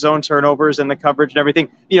the D zone turnovers and the coverage and everything.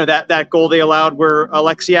 That goal they allowed where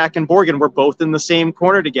Alexiak and Borgen were both in the same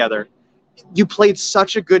corner together. You played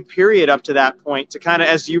such a good period up to that point to kind of,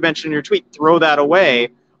 as you mentioned in your tweet, throw that away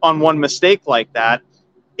on one mistake like that.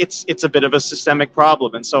 It's a bit of a systemic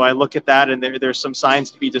problem. And so I look at that and there's some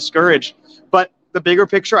signs to be discouraged. But the bigger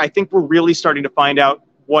picture, I think we're really starting to find out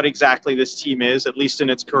what exactly this team is, at least in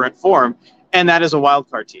its current form. And that is a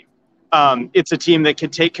wildcard team. It's a team that can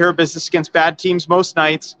take care of business against bad teams most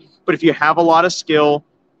nights. But if you have a lot of skill,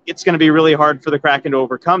 it's going to be really hard for the Kraken to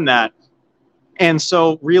overcome that. And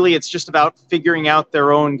so really it's just about figuring out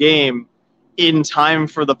their own game in time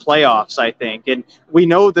for the playoffs, I think. And we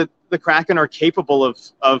know that the Kraken are capable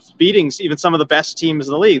of beating even some of the best teams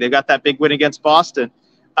in the league. They've got that big win against Boston.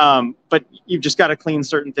 But you've just got to clean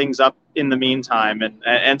certain things up in the meantime.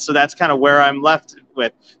 And so that's kind of where I'm left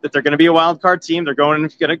with, that they're going to be a wild card team. They're going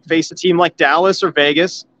to face a team like Dallas or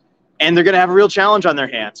Vegas, and they're going to have a real challenge on their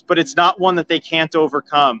hands. But it's not one that they can't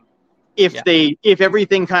overcome if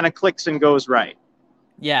everything kind of clicks and goes right.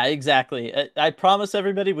 Yeah, exactly. I promise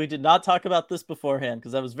everybody we did not talk about this beforehand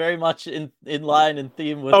because I was very much in line and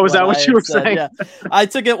theme with Oh, is what that I what you had were said. saying? Yeah, I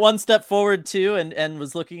took it one step forward too, and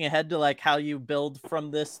was looking ahead to like how you build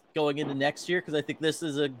from this going into next year because I think this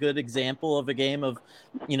is a good example of a game of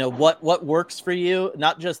what works for you,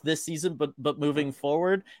 not just this season but moving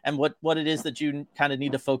forward, and what it is that you kind of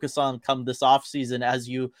need to focus on come this off season as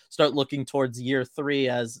you start looking towards year 3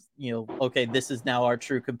 as okay, this is now our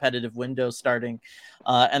true competitive window starting.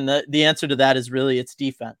 And the answer to that is really it's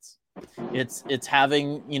defense. It's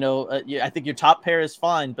having I think your top pair is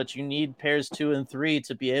fine, but you need pairs 2 and 3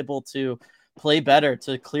 to be able to play better,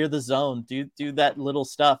 to clear the zone, do that little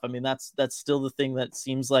stuff. I mean, that's still the thing that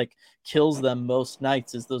seems like kills them most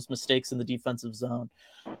nights is those mistakes in the defensive zone,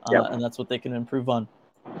 Yep. and that's what they can improve on.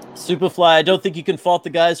 Superfly, I don't think you can fault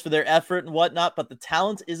the guys for their effort and whatnot, but the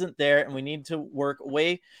talent isn't there, and we need to work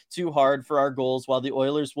way too hard for our goals while the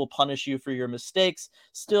Oilers will punish you for your mistakes.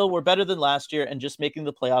 Still, we're better than last year, and just making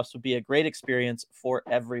the playoffs would be a great experience for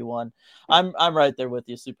everyone. I'm right there with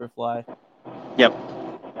you, Superfly. Yep.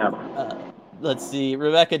 Yep. Let's see.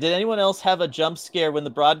 Rebecca, did anyone else have a jump scare when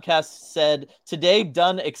the broadcast said, today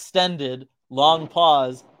done extended, long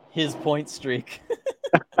pause, his point streak?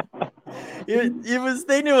 It was,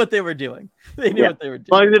 they knew what they were doing. They knew what they were doing.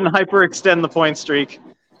 Well, I didn't hyperextend the point streak.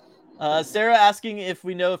 Sarah asking if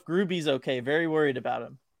we know if Gruby's okay. Very worried about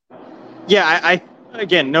him. Yeah, I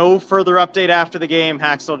again, no further update after the game.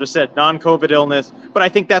 Haxel just said non-COVID illness, but I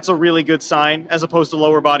think that's a really good sign as opposed to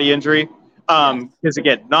lower body injury. Because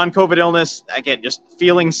again, non-COVID illness, again, just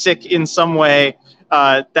feeling sick in some way,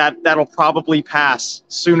 that'll probably pass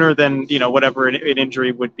sooner than whatever an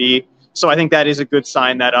injury would be. So I think that is a good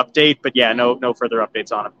sign, that update. But yeah, no further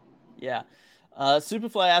updates on him. Yeah.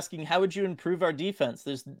 Superfly asking, how would you improve our defense?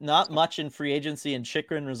 There's not much in free agency, and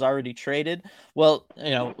Chychrun was already traded. Well,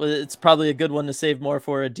 it's probably a good one to save more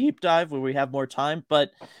for a deep dive where we have more time.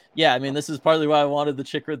 But yeah, I mean, this is partly why I wanted the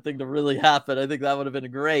Chychrun thing to really happen. I think that would have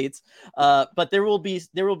been great. But there will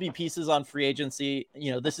be pieces on free agency.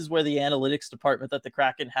 This is where the analytics department that the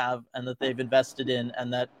Kraken have and that they've invested in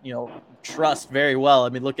and that trust very well. I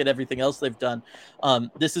mean, look at everything else they've done.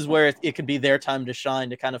 This is where it could be their time to shine,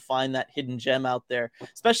 to kind of find that hidden gem out there,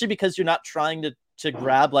 especially because you're not trying to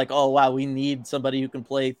grab like, oh wow, we need somebody who can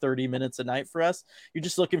play 30 minutes a night for us. You're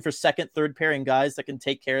just looking for second, third pairing guys that can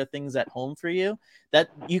take care of things at home for you. That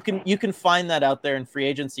you can find that out there in free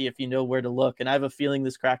agency if you know where to look. And I have a feeling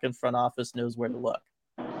this Kraken front office knows where to look.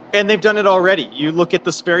 And they've done it already. You look at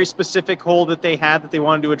this very specific hole that they had that they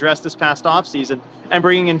wanted to address this past offseason and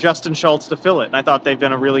bringing in Justin Schultz to fill it. And I thought they've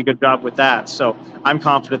done a really good job with that. So I'm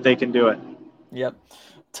confident they can do it. Yep.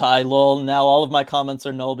 Ty lol. Now all of my comments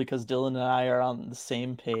are null because Dylan and I are on the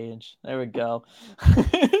same page. There we go.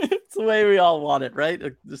 It's the way we all want it, right?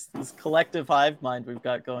 This collective hive mind we've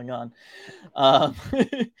got going on.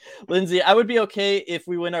 Lindsay, I would be okay if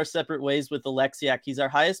we went our separate ways with Alexiak. He's our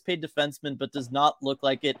highest paid defenseman, but does not look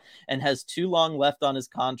like it and has too long left on his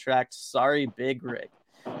contract. Sorry, Big Rig.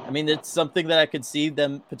 I mean, it's something that I could see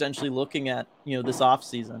them potentially looking at, this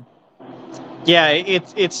offseason. Yeah,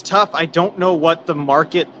 it's tough. I don't know what the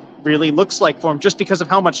market really looks like for him just because of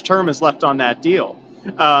how much term is left on that deal.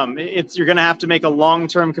 You're going to have to make a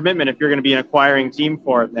long-term commitment if you're going to be an acquiring team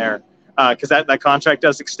for him there, because that contract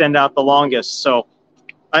does extend out the longest. So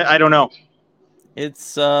I don't know.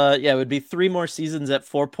 It's it would be 3 more seasons at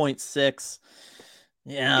 4.6.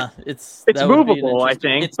 Yeah, it's movable, I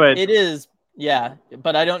think, but it is. Yeah,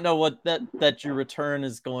 but I don't know what that your return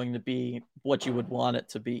is going to be, what you would want it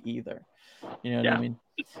to be either. You know what I mean?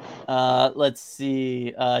 Let's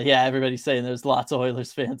see. Everybody's saying there's lots of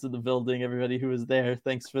Oilers fans in the building. Everybody who was there,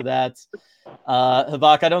 thanks for that.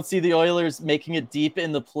 Havak, I don't see the Oilers making it deep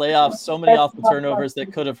in the playoffs. So many off the turnovers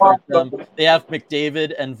that could have hurt them. They have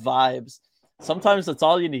McDavid and vibes. Sometimes that's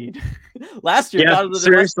all you need. Last year, got to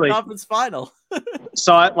the Western Conference Final.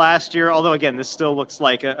 Saw it last year, although, again, this still looks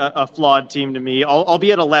like a flawed team to me,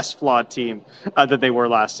 albeit a less flawed team than they were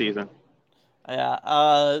last season.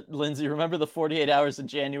 Yeah. Lindsay, remember the 48 hours in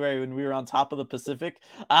January when we were on top of the Pacific?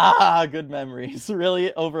 Good memories.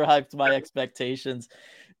 Really overhyped my expectations.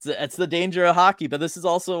 It's the danger of hockey, but this is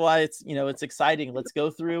also why it's exciting. Let's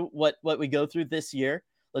go through what we go through this year.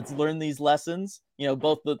 Let's learn these lessons,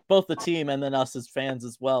 both the team and then us as fans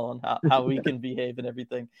as well, on how we can behave and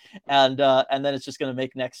everything. And then it's just going to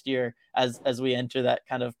make next year, as we enter that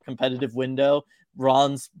kind of competitive window,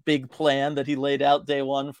 Ron's big plan that he laid out day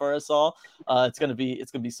one for us all. It's going to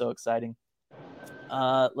be so exciting.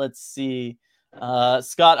 Let's see.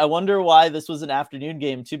 Scott, I wonder why this was an afternoon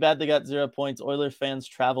game. Too bad they got 0 points. Oilers fans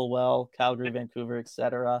travel well, Calgary, Vancouver,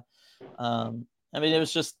 etc. I mean, it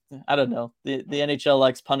was just, I don't know. The NHL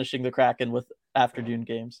likes punishing the Kraken with afternoon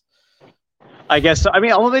games. I guess. I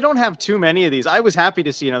mean, although they don't have too many of these, I was happy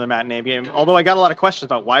to see another matinee game. Although I got a lot of questions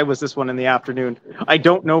about why was this one in the afternoon. I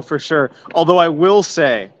don't know for sure. Although I will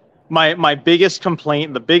say, my biggest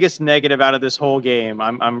complaint, the biggest negative out of this whole game,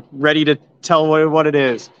 I'm ready to tell what it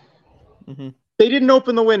is. Mm-hmm. They didn't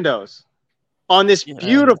open the windows on this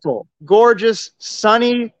beautiful, gorgeous,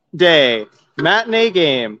 sunny day matinee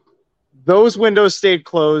game. Those windows stayed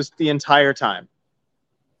closed the entire time.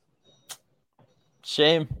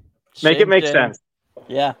 Shame. Make it make sense.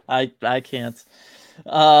 Yeah, I can't.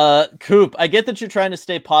 Coop, I get that you're trying to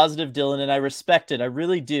stay positive, Dylan, and I respect it. I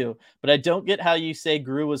really do. But I don't get how you say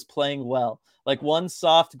Gru was playing well. Like, one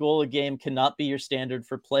soft goal a game cannot be your standard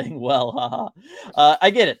for playing well. Haha. I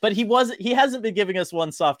get it, but he hasn't been giving us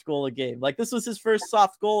one soft goal a game. Like, this was his first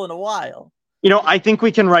soft goal in a while. You know, I think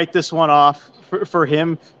we can write this one off for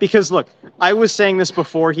him because, look, I was saying this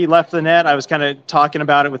before he left the net. I was kind of talking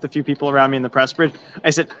about it with a few people around me in the press bridge.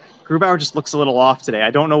 I said, Grubauer just looks a little off today.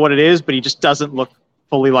 I don't know what it is, but he just doesn't look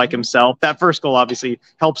fully like himself. That first goal obviously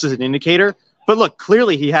helps as an indicator. But look,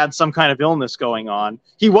 clearly he had some kind of illness going on.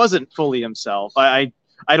 He wasn't fully himself. I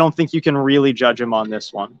don't think you can really judge him on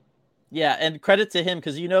this one. Yeah, and credit to him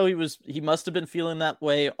because, you know, he must have been feeling that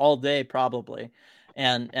way all day probably.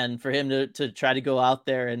 And for him to try to go out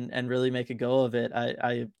there and really make a go of it,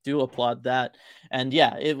 I do applaud that. And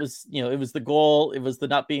yeah, it was the goal. It was the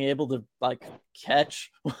not being able to like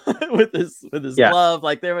catch with his glove.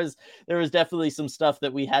 Like there was definitely some stuff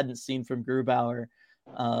that we hadn't seen from Grubauer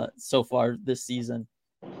so far this season.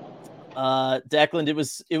 Declan,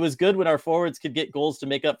 it was good when our forwards could get goals to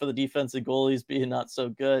make up for the defensive goalies being not so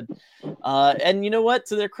good. And you know what?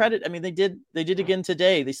 To their credit, I mean, they did again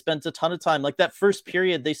today. They spent a ton of time. Like that first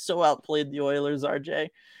period, they so outplayed the Oilers, RJ.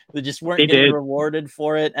 They just weren't getting rewarded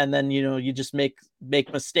for it. And then, you know, you just make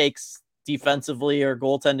mistakes defensively or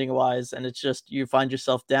goaltending wise, and it's just you find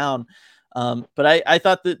yourself down. But I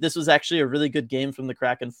thought that this was actually a really good game from the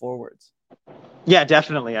Kraken forwards. Yeah,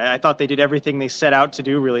 definitely. I thought they did everything they set out to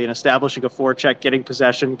do, really, in establishing a forecheck, getting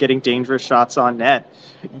possession, getting dangerous shots on net.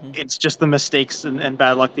 Mm-hmm. It's just the mistakes and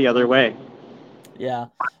bad luck the other way. Yeah.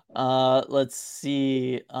 Let's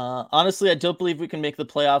see. Honestly, I don't believe we can make the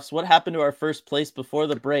playoffs. What happened to our first place before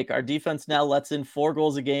the break? Our defense now lets in 4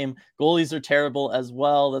 goals a game. Goalies are terrible as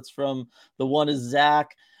well. That's from the one is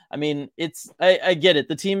Zach. I mean, I get it.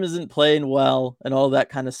 The team isn't playing well and all that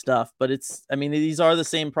kind of stuff, but these are the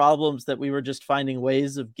same problems that we were just finding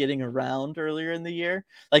ways of getting around earlier in the year.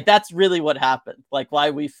 Like that's really what happened. Like why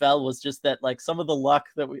we fell was just that like some of the luck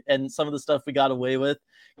and some of the stuff we got away with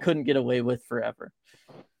couldn't get away with forever.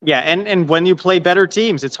 Yeah, and when you play better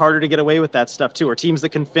teams, it's harder to get away with that stuff too, or teams that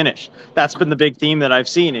can finish. That's been the big theme that I've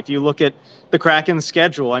seen. If you look at the Kraken's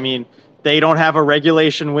schedule, I mean, they don't have a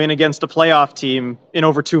regulation win against a playoff team in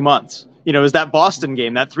over 2 months. You know, is that Boston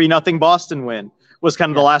game, that 3-0 Boston win was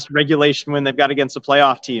kind of the last regulation win they've got against a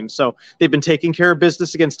playoff team. So they've been taking care of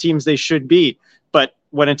business against teams they should beat. But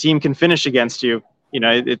when a team can finish against you, you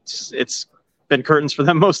know, it's been curtains for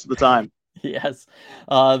them most of the time. Yes.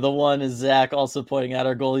 The one is Zach also pointing out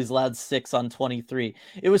our goalies allowed 6 on 23.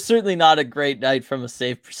 It was certainly not a great night from a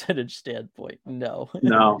save percentage standpoint. No.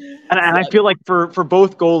 And I feel like for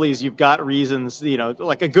both goalies, you've got reasons, you know,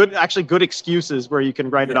 like good excuses where you can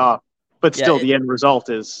write it off, but still the end result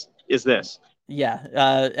is this. Yeah.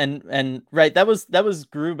 And right. That was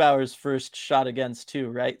Grubauer's first shot against too,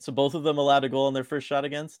 right? So both of them allowed a goal on their first shot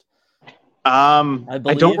against.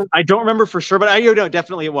 I don't remember for sure, but I know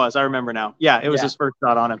definitely it was. I remember now. Yeah, it was his first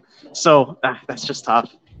shot on him. So that's just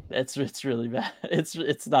tough. It's really bad.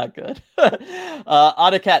 It's not good.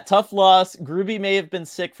 Autocat, tough loss. Gruby may have been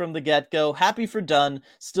sick from the get-go. Happy for Dunn.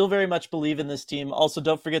 Still very much believe in this team. Also,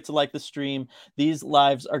 don't forget to like the stream. These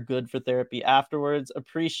lives are good for therapy afterwards.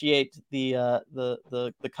 Appreciate the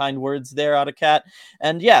kind words there, Autocat.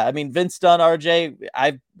 And yeah, I mean, Vince Dunn, RJ,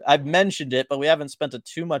 I've mentioned it, but we haven't spent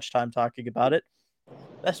too much time talking about it.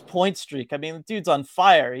 Best point streak. I mean, the dude's on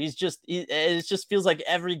fire. It just feels like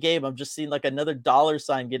every game I'm just seeing like another dollar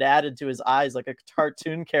sign get added to his eyes like a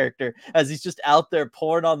cartoon character as he's just out there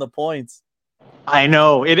pouring on the points. I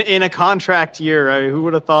know. In a contract year, who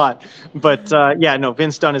would have thought? But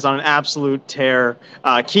Vince Dunn is on an absolute tear.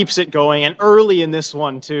 Keeps it going. And early in this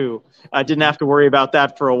one, too. Didn't have to worry about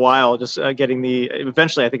that for a while. Just getting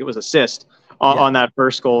eventually, I think it was assist on that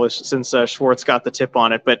first goal since Schwartz got the tip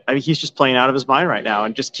on it. But I mean, he's just playing out of his mind right now,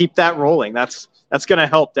 and just keep that rolling. That's going to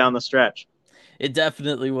help down the stretch. It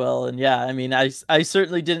definitely will. And yeah, I mean, I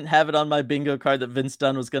certainly didn't have it on my bingo card that Vince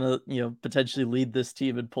Dunn was going to, potentially lead this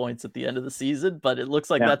team in points at the end of the season, but it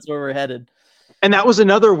looks like that's where we're headed. And that was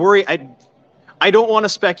another worry. I don't want to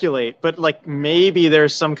speculate, but like maybe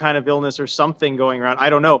there's some kind of illness or something going around. I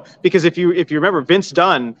don't know, because if you remember, Vince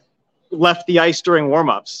Dunn left the ice during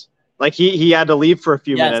warmups. Like he had to leave for a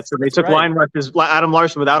few minutes, so they took line rushes. Adam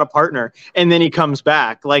Larson without a partner, and then he comes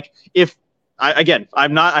back. Like if I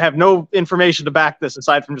have no information to back this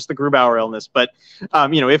aside from just the Grubauer illness, but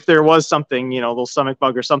if there was something, a little stomach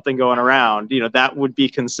bug or something going around, that would be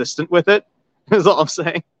consistent with it. Is all I'm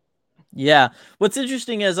saying. Yeah. What's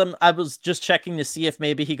interesting is I was just checking to see if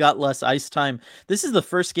maybe he got less ice time. This is the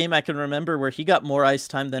first game I can remember where he got more ice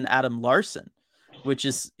time than Adam Larson, which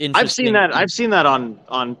is interesting. I've seen that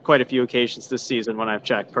on quite a few occasions this season when I've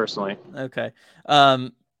checked personally. Okay.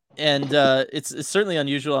 And it's certainly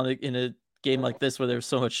unusual in a game like this where there's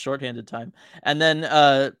so much shorthanded time. And then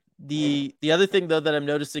the other thing though that I'm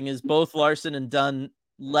noticing is both Larson and Dunn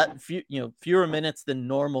fewer minutes than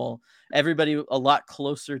normal. Everybody a lot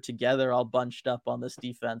closer together, all bunched up on this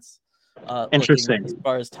defense. Interesting as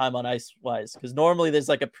far as time on ice wise, because normally there's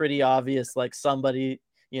like a pretty obvious like somebody,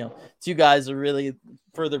 two guys are really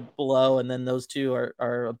further below, and then those two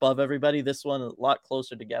are above everybody. This one a lot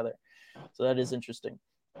closer together, so that is interesting.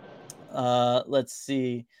 Let's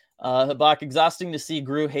see. Habak, exhausting to see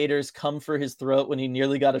Gru haters come for his throat when he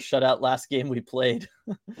nearly got a shutout last game we played.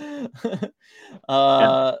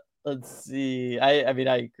 Let's see. I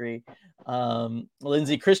agree.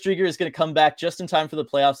 Lindsay, Chris Drieger is going to come back just in time for the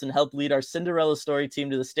playoffs and help lead our Cinderella story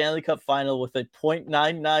team to the Stanley Cup final with a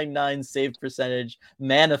 .999 save percentage,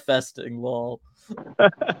 manifesting, lol.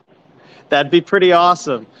 That'd be pretty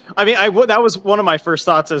awesome. I mean, that was one of my first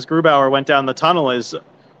thoughts as Grubauer went down the tunnel is,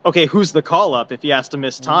 okay, who's the call up if he has to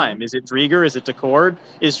miss time? Is it Drieger? Is it Decord?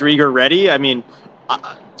 Is Drieger ready? I mean,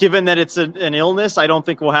 given that it's an illness, I don't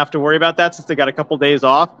think we'll have to worry about that since they got a couple days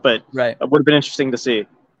off, but right. It would have been interesting to see.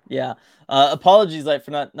 Yeah. Apologies,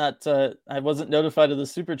 for not I wasn't notified of the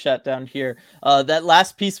super chat down here. That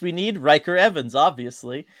last piece we need, Riker Evans,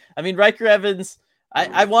 obviously. I mean, Riker Evans,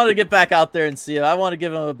 I want to get back out there and see him. I want to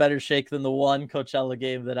give him a better shake than the one Coachella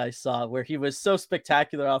game that I saw where he was so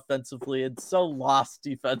spectacular offensively and so lost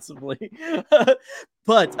defensively.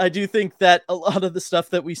 But I do think that a lot of the stuff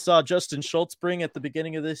that we saw Justin Schultz bring at the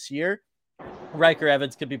beginning of this year, Riker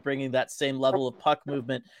Evans could be bringing that same level of puck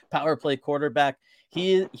movement, power play quarterback.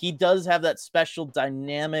 He does have that special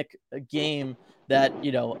dynamic game that,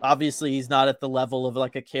 obviously he's not at the level of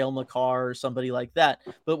like a Cale Makar or somebody like that,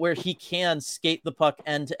 but where he can skate the puck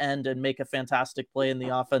end to end and make a fantastic play in the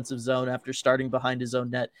offensive zone after starting behind his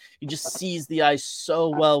own net. He just sees the ice so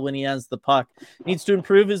well when he has the puck. Needs to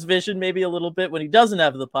improve his vision maybe a little bit when he doesn't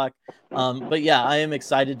have the puck. But yeah, I am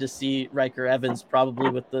excited to see Riker Evans probably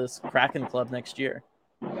with this Kraken club next year.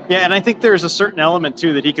 Yeah, and I think there's a certain element,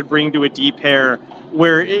 too, that he could bring to a D pair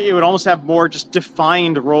where it would almost have more just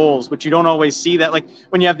defined roles, which you don't always see that. Like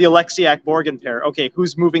when you have the Alexiak-Borgen pair, okay,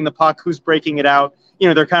 who's moving the puck, who's breaking it out?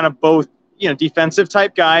 They're kind of both, defensive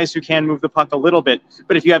type guys who can move the puck a little bit.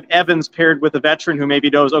 But if you have Evans paired with a veteran who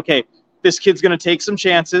maybe knows, okay, this kid's going to take some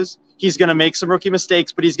chances, he's going to make some rookie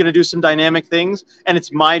mistakes, but he's going to do some dynamic things, and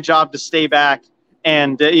it's my job to stay back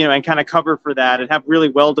and and kind of cover for that and have really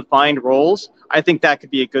well-defined roles. I think that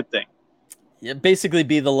could be a good thing. Yeah, basically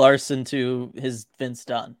be the Larson to his Vince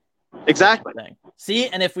Dunn. Exactly. See,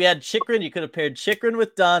 and if we had Chychrun, you could have paired Chychrun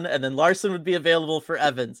with Dunn, and then Larson would be available for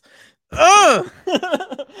Evans. Ugh!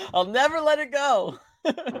 I'll never let it go.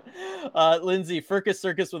 Lindsay, Furcus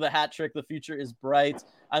Circus with a hat trick. The future is bright.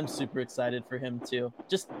 I'm super excited for him too.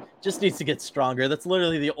 Just needs to get stronger. That's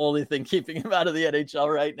literally the only thing keeping him out of the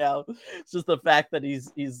NHL right now. It's just the fact that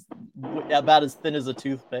he's about as thin as a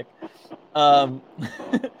toothpick. How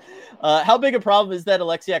big a problem is that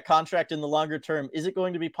Alexiak contract in the longer term? Is it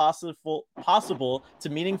going to be possible to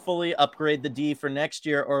meaningfully upgrade the D for next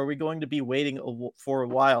year, or are we going to be waiting for a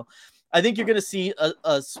while? I think you're going to see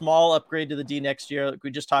a small upgrade to the D next year. Like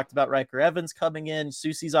we just talked about Riker Evans coming in.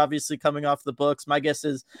 Soucy's obviously coming off the books. My guess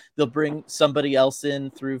is they'll bring somebody else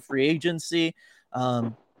in through free agency.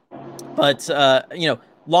 But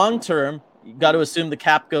long term, you got to assume the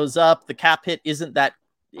cap goes up. The cap hit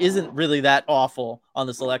isn't really that awful on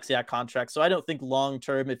this Alexiak contract. So I don't think long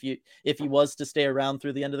term, if he was to stay around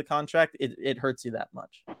through the end of the contract, it hurts you that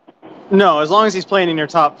much. No, as long as he's playing in your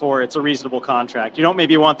top four, it's a reasonable contract. You don't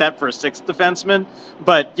maybe want that for a sixth defenseman,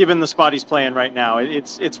 but given the spot he's playing right now,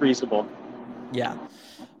 it's reasonable. Yeah.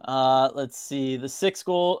 Let's see. The 6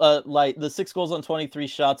 goals on 23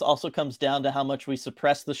 shots also comes down to how much we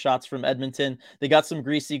suppress the shots from Edmonton. They got some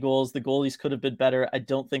greasy goals. The goalies could have been better. I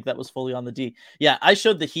don't think that was fully on the D. Yeah, I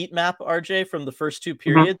showed the heat map, RJ, from the first two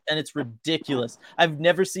periods, and it's ridiculous. I've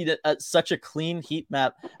never seen such a clean heat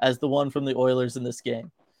map as the one from the Oilers in this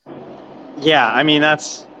game. Yeah, I mean,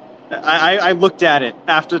 that's I looked at it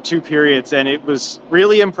after 2 periods, and it was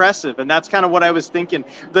really impressive. And that's kind of what I was thinking.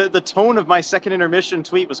 The tone of my second intermission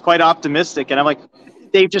tweet was quite optimistic, and I'm like,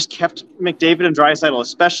 they've just kept McDavid and Draisaitl,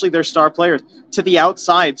 especially their star players, to the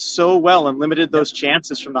outside so well and limited those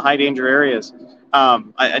chances from the high danger areas.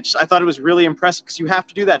 I thought it was really impressive because you have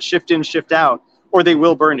to do that shift in, shift out, or they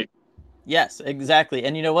will burn you. Yes, exactly.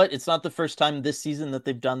 And you know what? It's not the first time this season that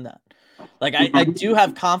they've done that. Like, I do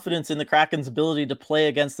have confidence in the Kraken's ability to play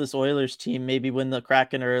against this Oilers team, maybe when the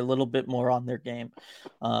Kraken are a little bit more on their game,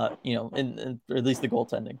 or at least the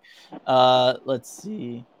goaltending. Let's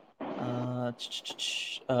see.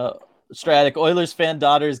 Stratic, Oilers fan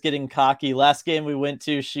daughter is getting cocky. Last game we went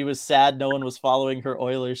to, she was sad no one was following her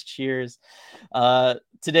Oilers cheers.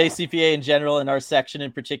 Today, CPA in general and our section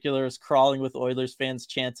in particular is crawling with Oilers fans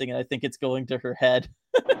chanting, and I think it's going to her head.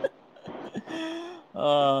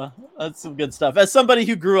 That's some good stuff. As somebody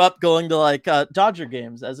who grew up going to Dodger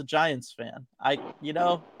games as a Giants fan, I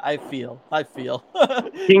feel.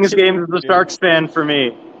 Kings games as a Sharks fan for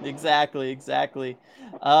me. Exactly.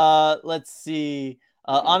 Let's see.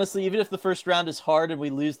 Honestly, even if the first round is hard and we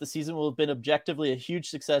lose, the season will have been objectively a huge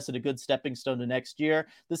success and a good stepping stone to next year.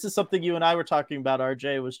 This is something you and I were talking about,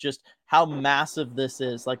 RJ, was just how massive this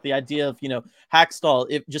is. Like the idea of, Hackstall,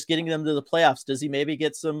 if just getting them to the playoffs, does he maybe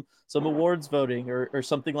get some awards voting or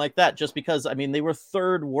something like that? Just because, they were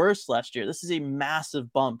third worst last year. This is a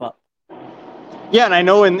massive bump up. Yeah, and I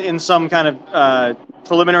know in some kind of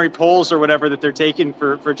preliminary polls or whatever that they're taking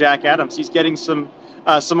for Jack Adams, he's getting some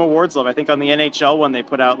awards love. I think on the NHL one they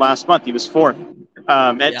put out last month, he was fourth.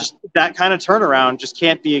 Just that kind of turnaround just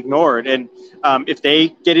can't be ignored. And if they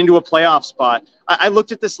get into a playoff spot, I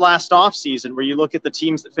looked at this last offseason where you look at the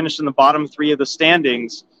teams that finished in the bottom three of the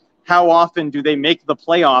standings. How often do they make the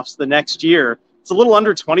playoffs the next year? It's a little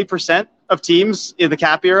under 20% of teams in the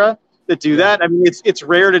cap era that do that. It's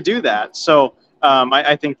rare to do that. So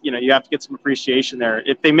I think you have to get some appreciation there.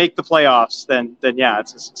 If they make the playoffs, then yeah,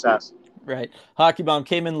 it's a success. Right. Hockey Bomb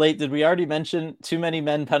came in late. Did we already mention too many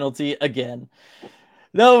men penalty again?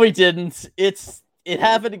 No, we didn't. It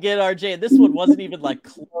happened again, RJ. And this one wasn't even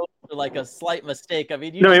close to a slight mistake.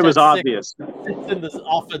 It was obvious. It's in this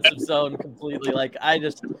offensive zone completely.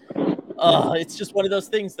 It's just one of those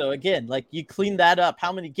things, though. Again, you clean that up.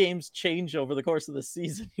 How many games change over the course of the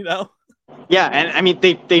season? Yeah, and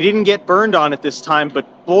they didn't get burned on it this time,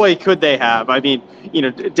 but boy, could they have.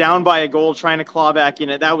 Down by a goal, trying to claw back in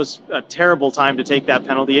it, that was a terrible time to take that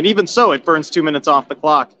penalty. And even so, it burns 2 minutes off the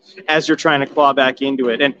clock as you're trying to claw back into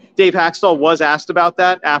it. And Dave Hackstall was asked about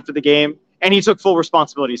that after the game, and he took full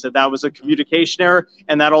responsibility. He said that was a communication error,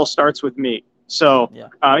 and that all starts with me. So,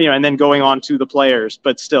 and then going on to the players.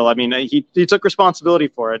 But still, he took responsibility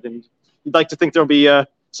for it, and you'd like to think there'll be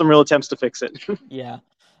some real attempts to fix it. Yeah.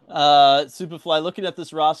 Superfly, looking at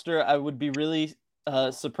this roster, I would be really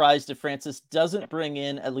surprised if Francis doesn't bring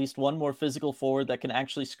in at least one more physical forward that can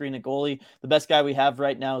actually screen a goalie. The best guy we have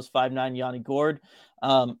right now is 5'9" Yanni Gord.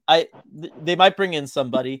 They might bring in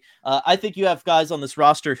somebody. I think you have guys on this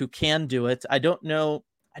roster who can do it. I don't know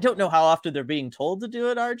how often they're being told to do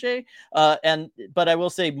it, RJ. But I will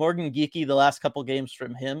say Morgan Geekie, the last couple games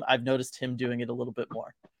from him, I've noticed him doing it a little bit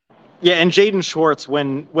more. Yeah, and Jaden Schwartz,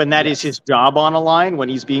 when that is his job on a line, when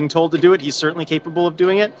he's being told to do it, he's certainly capable of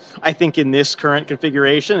doing it. I think in this current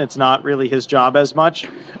configuration, it's not really his job as much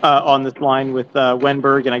on this line with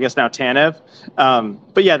Wenberg and I guess now Tanev.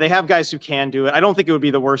 But yeah, they have guys who can do it. I don't think it would be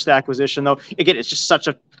the worst acquisition, though. Again, it's just such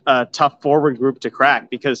a tough forward group to crack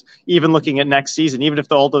because even looking at next season, even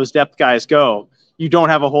if all those depth guys go, you don't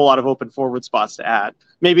have a whole lot of open forward spots to add.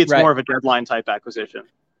 Maybe it's more of a deadline type acquisition.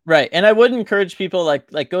 Right. And I would encourage people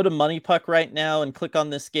go to Money Puck right now and click on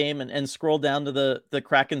this game and scroll down to the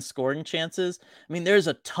Kraken scoring chances. There's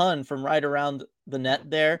a ton from right around the net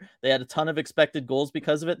there. They had a ton of expected goals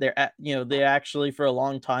because of it. They actually for a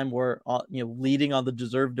long time were leading on the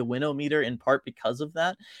deserved to win-o-meter in part because of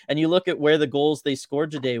that. And you look at where the goals they scored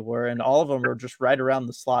today were, and all of them were just right around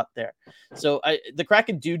the slot there. So the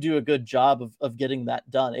Kraken do a good job of getting that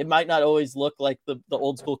done. It might not always look like the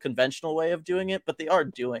old school conventional way of doing it, but they are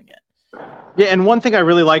doing it. Yeah, and one thing I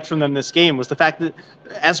really liked from them this game was the fact that,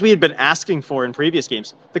 as we had been asking for in previous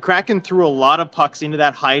games, the Kraken threw a lot of pucks into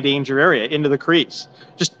that high danger area, into the crease.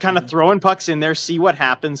 Just kind of throwing pucks in there, see what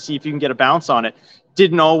happens, see if you can get a bounce on it.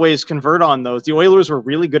 Didn't always convert on those. The Oilers were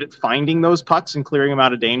really good at finding those pucks and clearing them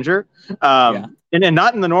out of danger. And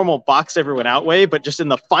not in the normal box everyone out way, but just in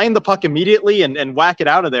the find the puck immediately and whack it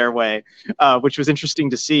out of their way, which was interesting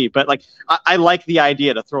to see. But I like the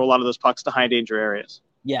idea to throw a lot of those pucks to high danger areas.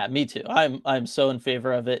 Yeah, me too. I'm so in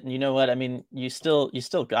favor of it. And you know what? You still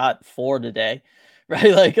got 4 today,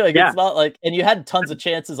 right? Like Yeah. it's not like, and you had tons of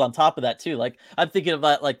chances on top of that too. Like I'm thinking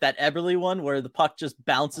about like that Eberle one where the puck just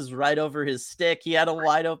bounces right over his stick. He had a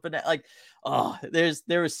wide open, like, oh, there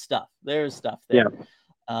was stuff there. Yeah.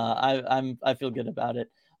 I feel good about it.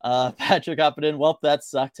 Patrick Uppinen, well, that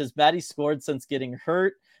sucked. Has Matty scored since getting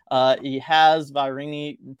hurt? He has.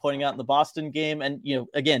 Virini pointing out in the Boston game, and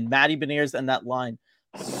again, Matty Beniers and that line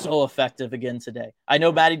so effective again today. I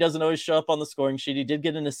know Matty doesn't always show up on the scoring sheet. He did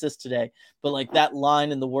get an assist today, but like that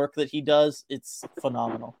line and the work that he does, it's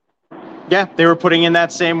phenomenal. Yeah, they were putting in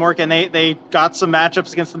that same work, and they got some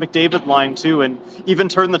matchups against the McDavid line too, and even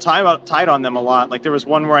turned the tide on them a lot. Like there was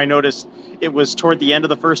one where I noticed it was toward the end of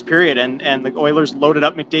the first period, and the Oilers loaded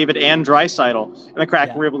up McDavid and Draisaitl, and the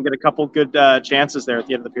Kraken were able to get a couple good chances there at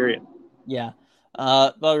the end of the period. Yeah.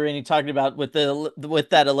 Ballerini talking about with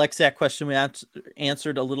that Alexiak question we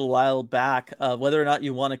answered a little while back, whether or not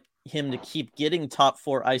you want him to keep getting top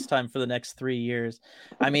 4 ice time for the next 3 years.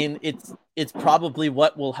 I mean, it's probably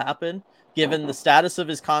what will happen given the status of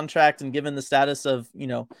his contract and given the status of,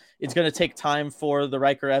 it's going to take time for the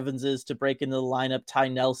Riker Evanses to break into the lineup, Ty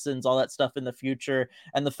Nelson's, all that stuff in the future.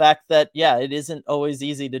 And the fact that, it isn't always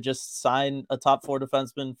easy to just sign a top 4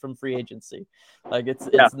 defenseman from free agency. Like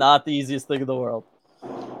it's not the easiest thing in the world.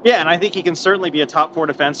 Yeah, and I think he can certainly be a top 4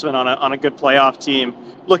 defenseman on a good playoff team.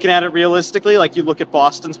 Looking at it realistically, like you look at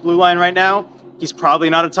Boston's blue line right now, he's probably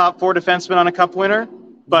not a top 4 defenseman on a cup winner,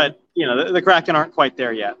 but the Kraken aren't quite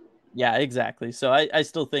there yet. Yeah, exactly. So I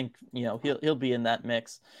still think he'll be in that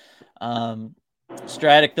mix.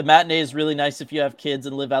 Stratic, the matinee is really nice if you have kids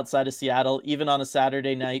and live outside of Seattle. Even on a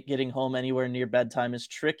Saturday night, getting home anywhere near bedtime is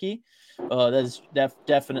tricky. That is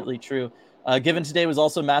definitely true. Given today was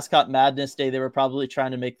also Mascot Madness Day, they were probably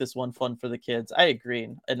trying to make this one fun for the kids. I agree,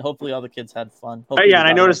 and hopefully all the kids had fun. Yeah, and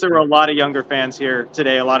I noticed there were a lot of younger fans here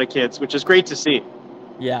today, a lot of kids, which is great to see.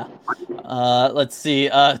 Yeah. Let's see.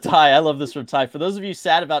 Ty, I love this from Ty. For those of you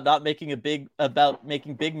sad about making big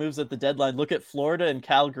moves at the deadline, look at Florida and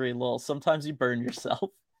Calgary. Lol. Sometimes you burn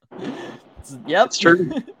yourself. Yep, it's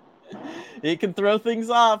true. It can throw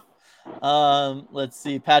things off. Let's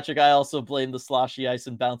see. Patrick, I also blame the sloshy ice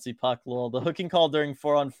and bouncy puck. Lol. The hooking call during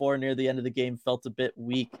 4-on-4 near the end of the game felt a bit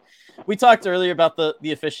weak. We talked earlier about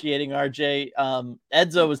the officiating, RJ.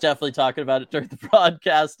 Edzo was definitely talking about it during the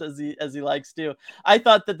broadcast as he likes to. I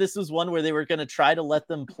thought that this was one where they were going to try to let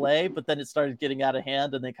them play, but then it started getting out of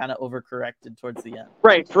hand and they kind of overcorrected towards the end.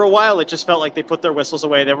 Right. For a while, it just felt like they put their whistles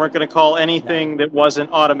away. They weren't going to call anything that wasn't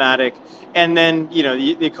automatic. And then,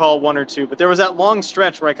 they call 1 or 2. But there was that long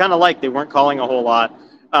stretch where I kind of liked they weren't calling a whole lot.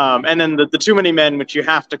 And then the too many men, which you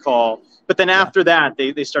have to call. But then after that,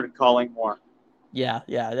 they started calling more. Yeah.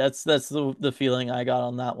 That's the feeling I got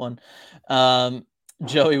on that one.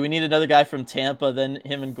 Joey, we need another guy from Tampa. Then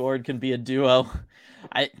him and Gord can be a duo.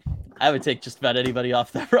 I would take just about anybody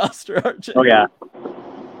off that roster, RJ. Oh, yeah.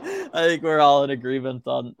 I think we're all in agreement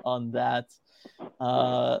on that.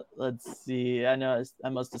 Let's see. I know I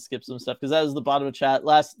must have skipped some stuff because that was the bottom of chat.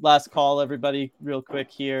 Last call, everybody, real quick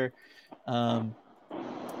here.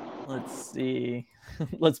 Let's see.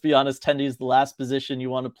 Let's be honest. Tendy is the last position you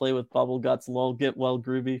want to play with bubble guts. Lol, get well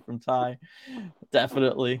groovy from Ty.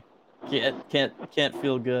 Definitely. Can't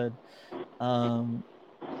feel good.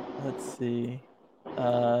 Let's see.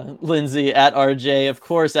 Lindsay at RJ. Of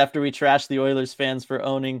course, after we trash the Oilers fans for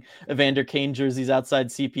owning Evander Kane jerseys outside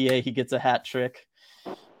CPA, he gets a hat trick.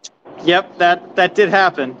 Yep, that did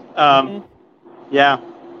happen. Yeah.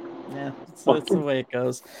 Yeah, that's the way it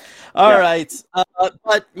goes. All right.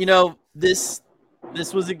 But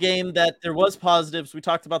this was a game that there was positives. We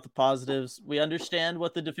talked about the positives. We understand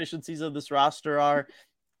what the deficiencies of this roster are.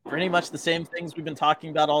 Pretty much the same things we've been talking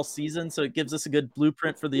about all season. So it gives us a good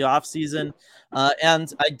blueprint for the off season.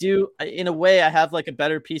 And in a way, I have like a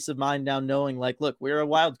better peace of mind now knowing like, look, we're a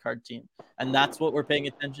wild card team and that's what we're paying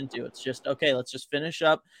attention to. It's just, okay, let's just finish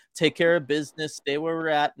up, take care of business, stay where we're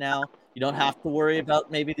at now. You don't have to worry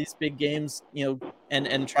about maybe these big games,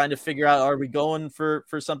 and trying to figure out, are we going for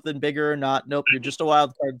something bigger or not? Nope. You're just a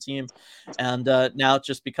wild card team. And now it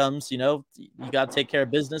just becomes, you got to take care of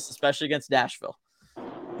business, especially against Nashville.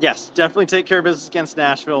 Yes, definitely take care of business against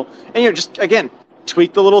Nashville. And just, again,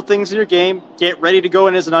 tweak the little things in your game, get ready to go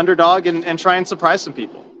in as an underdog and try and surprise some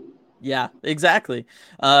people. Yeah, exactly.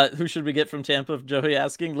 Who should we get from Tampa? Joey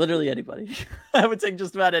asking. Literally anybody. I would take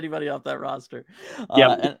just about anybody off that roster.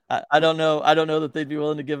 And I don't know that they'd be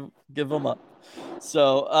willing to give them up.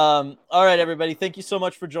 So, all right, everybody. Thank you so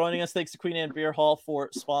much for joining us. Thanks to Queen Anne Beer Hall for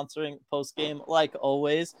sponsoring Postgame, like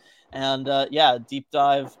always. And deep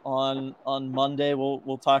dive on Monday.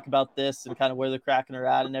 We'll talk about this and kind of where the Kraken are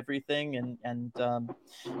at and everything. And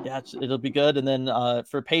it'll be good. And then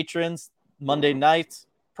for patrons, Monday night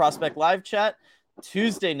prospect live chat.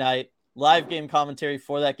 Tuesday night live game commentary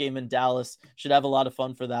for that game in Dallas. Should have a lot of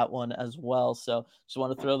fun for that one as well. So just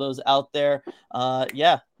want to throw those out there.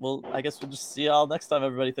 Yeah, well, I guess we'll just see y'all next time,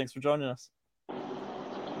 everybody. Thanks for joining us.